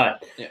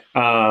 But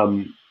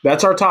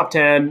that's our top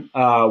 10.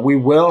 We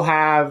will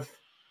have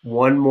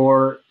one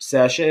more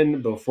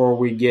session before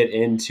we get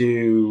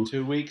into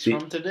 2 weeks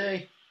from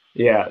today.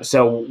 Yeah,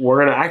 so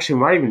we're gonna we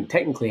might even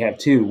technically have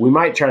 2. We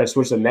might try to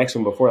switch the next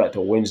one before that to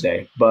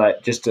Wednesday,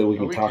 but just so we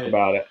can talk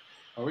about it.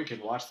 Or we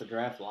could watch the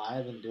draft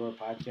live and do our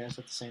podcast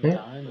at the same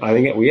time. I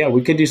think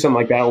we could do something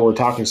like that where we're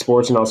talking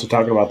sports and also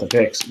talking about the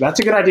picks. That's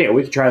a good idea.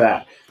 We could try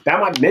that.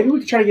 Maybe we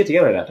could try to get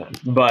together that time.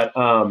 But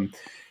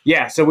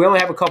Yeah, so we only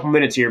have a couple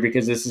minutes here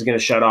because this is going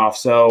to shut off.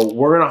 So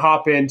we're going to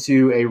hop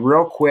into a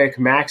real quick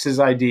Max's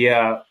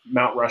idea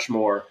Mount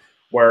Rushmore,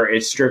 where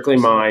it's strictly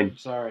mine.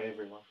 Sorry,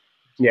 everyone.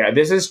 Yeah,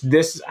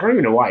 this. I don't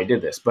even know why I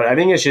did this, but I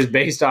think it's just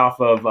based off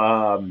of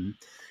in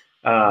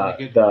a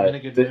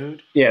good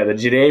mood. Yeah, the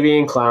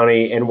Jadeveon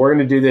Clowney, and we're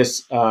going to do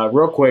this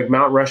real quick.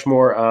 Mount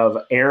Rushmore of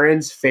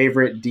Aaron's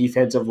favorite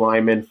defensive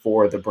lineman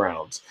for the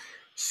Browns.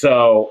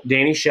 So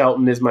Danny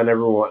Shelton is my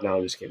number one. No,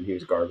 I'm just kidding. He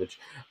was garbage.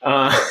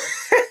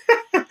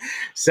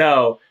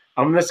 So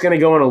I'm just going to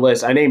go on a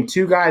list. I named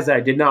two guys that I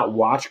did not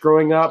watch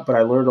growing up, but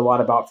I learned a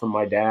lot about from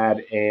my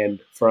dad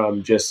and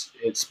from just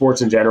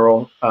sports in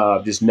general,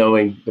 just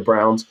knowing the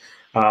Browns.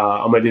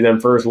 I'm going to do them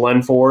first.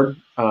 Lenny Ford.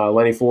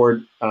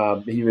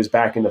 He was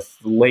back in the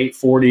late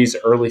 40s,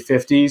 early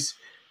 50s.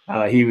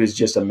 He was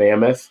just a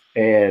mammoth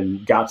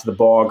and got to the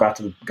ball, got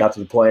to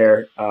the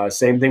player.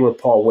 Same thing with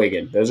Paul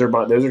Wiggin. Those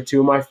are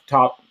two of my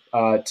top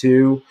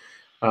two.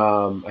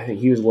 I think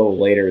he was a little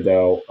later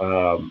though.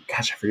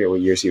 I forget what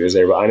years he was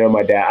there, but I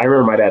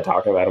remember my dad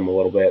talking about him a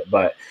little bit,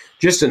 but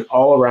just an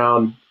all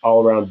around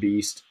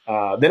beast.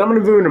 Then I'm going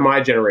to move into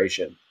my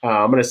generation.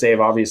 I'm going to save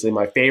obviously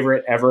my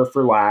favorite ever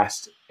for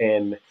last,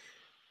 and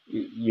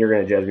you're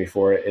going to judge me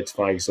for it. It's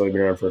fine. He's only been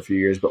around for a few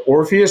years, but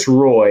Orpheus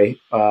Roy,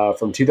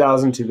 from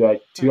 2000 to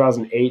like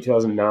 2008,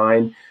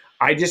 2009.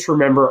 I just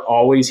remember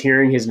always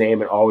hearing his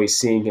name and always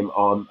seeing him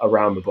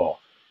around the ball.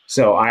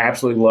 So I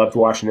absolutely loved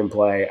watching him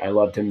play. I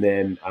loved him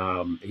then.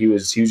 He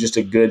was just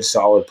a good,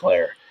 solid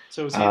player.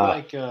 So was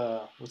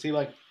he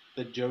like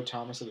the Joe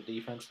Thomas of the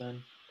defense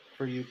then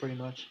for you, pretty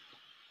much?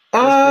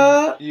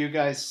 You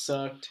guys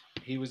sucked.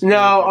 He was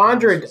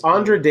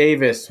Andre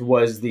Davis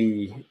was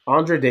the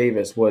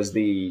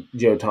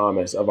Joe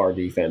Thomas of our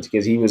defense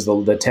because he was the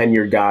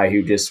tenured guy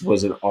who just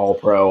was an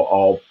all-pro,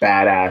 all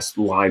badass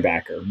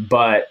linebacker.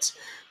 But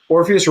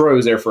Orpheus Roy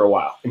was there for a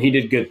while, and he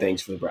did good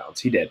things for the Browns.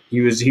 He did.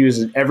 He was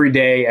an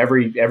everyday,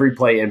 every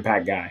play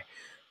impact guy.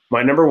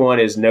 My number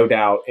one is no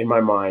doubt in my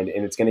mind,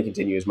 and it's going to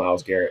continue, is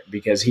Myles Garrett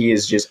because he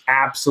is just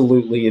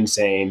absolutely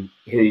insane.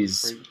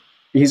 He's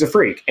a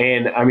freak.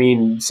 And, I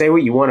mean, say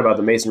what you want about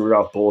the Mason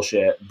Rudolph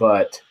bullshit,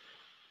 but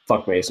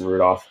fuck Mason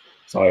Rudolph.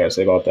 That's all I got to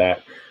say about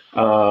that.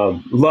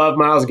 Love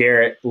Myles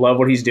Garrett. Love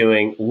what he's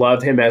doing.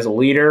 Love him as a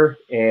leader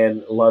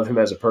and love him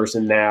as a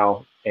person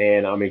now.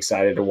 And I'm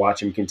excited to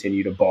watch him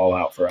continue to ball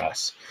out for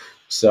us.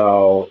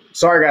 So,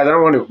 sorry, guys. I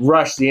don't want to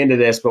rush the end of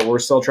this, but we're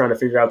still trying to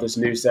figure out this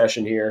new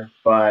session here.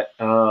 But,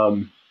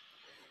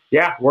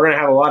 yeah, we're going to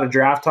have a lot of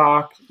draft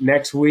talk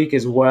next week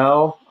as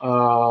well.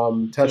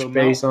 Touch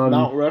base on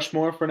Mount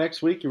Rushmore for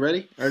next week. You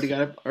ready? Already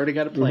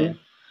got a plan.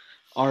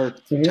 Our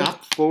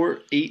top four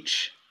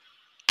each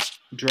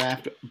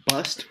draft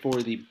bust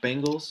for the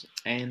Bengals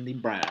and the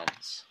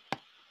Browns.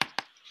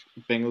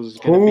 Bengals is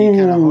going to be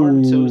kind of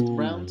hard, so is the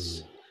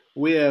Browns.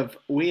 We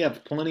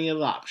have plenty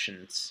of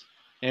options.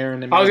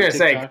 Aaron and I was going to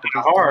say kind of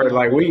hard,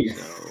 like we.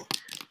 So.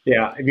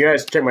 Yeah, if you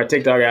guys check my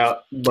TikTok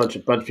out, a bunch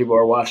of people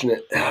are watching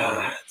it.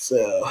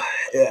 So,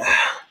 yeah,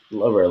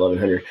 love our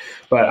 1100.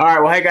 But, all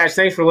right, well, hey, guys,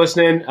 thanks for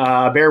listening.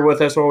 Bear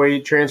with us while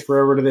we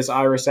transfer over to this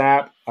Iris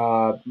app.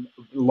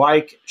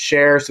 Like,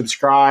 share,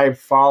 subscribe,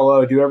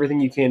 follow, do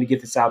everything you can to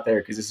get this out there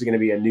because this is going to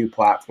be a new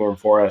platform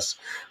for us.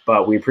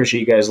 But we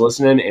appreciate you guys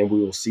listening, and we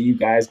will see you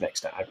guys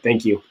next time.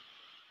 Thank you.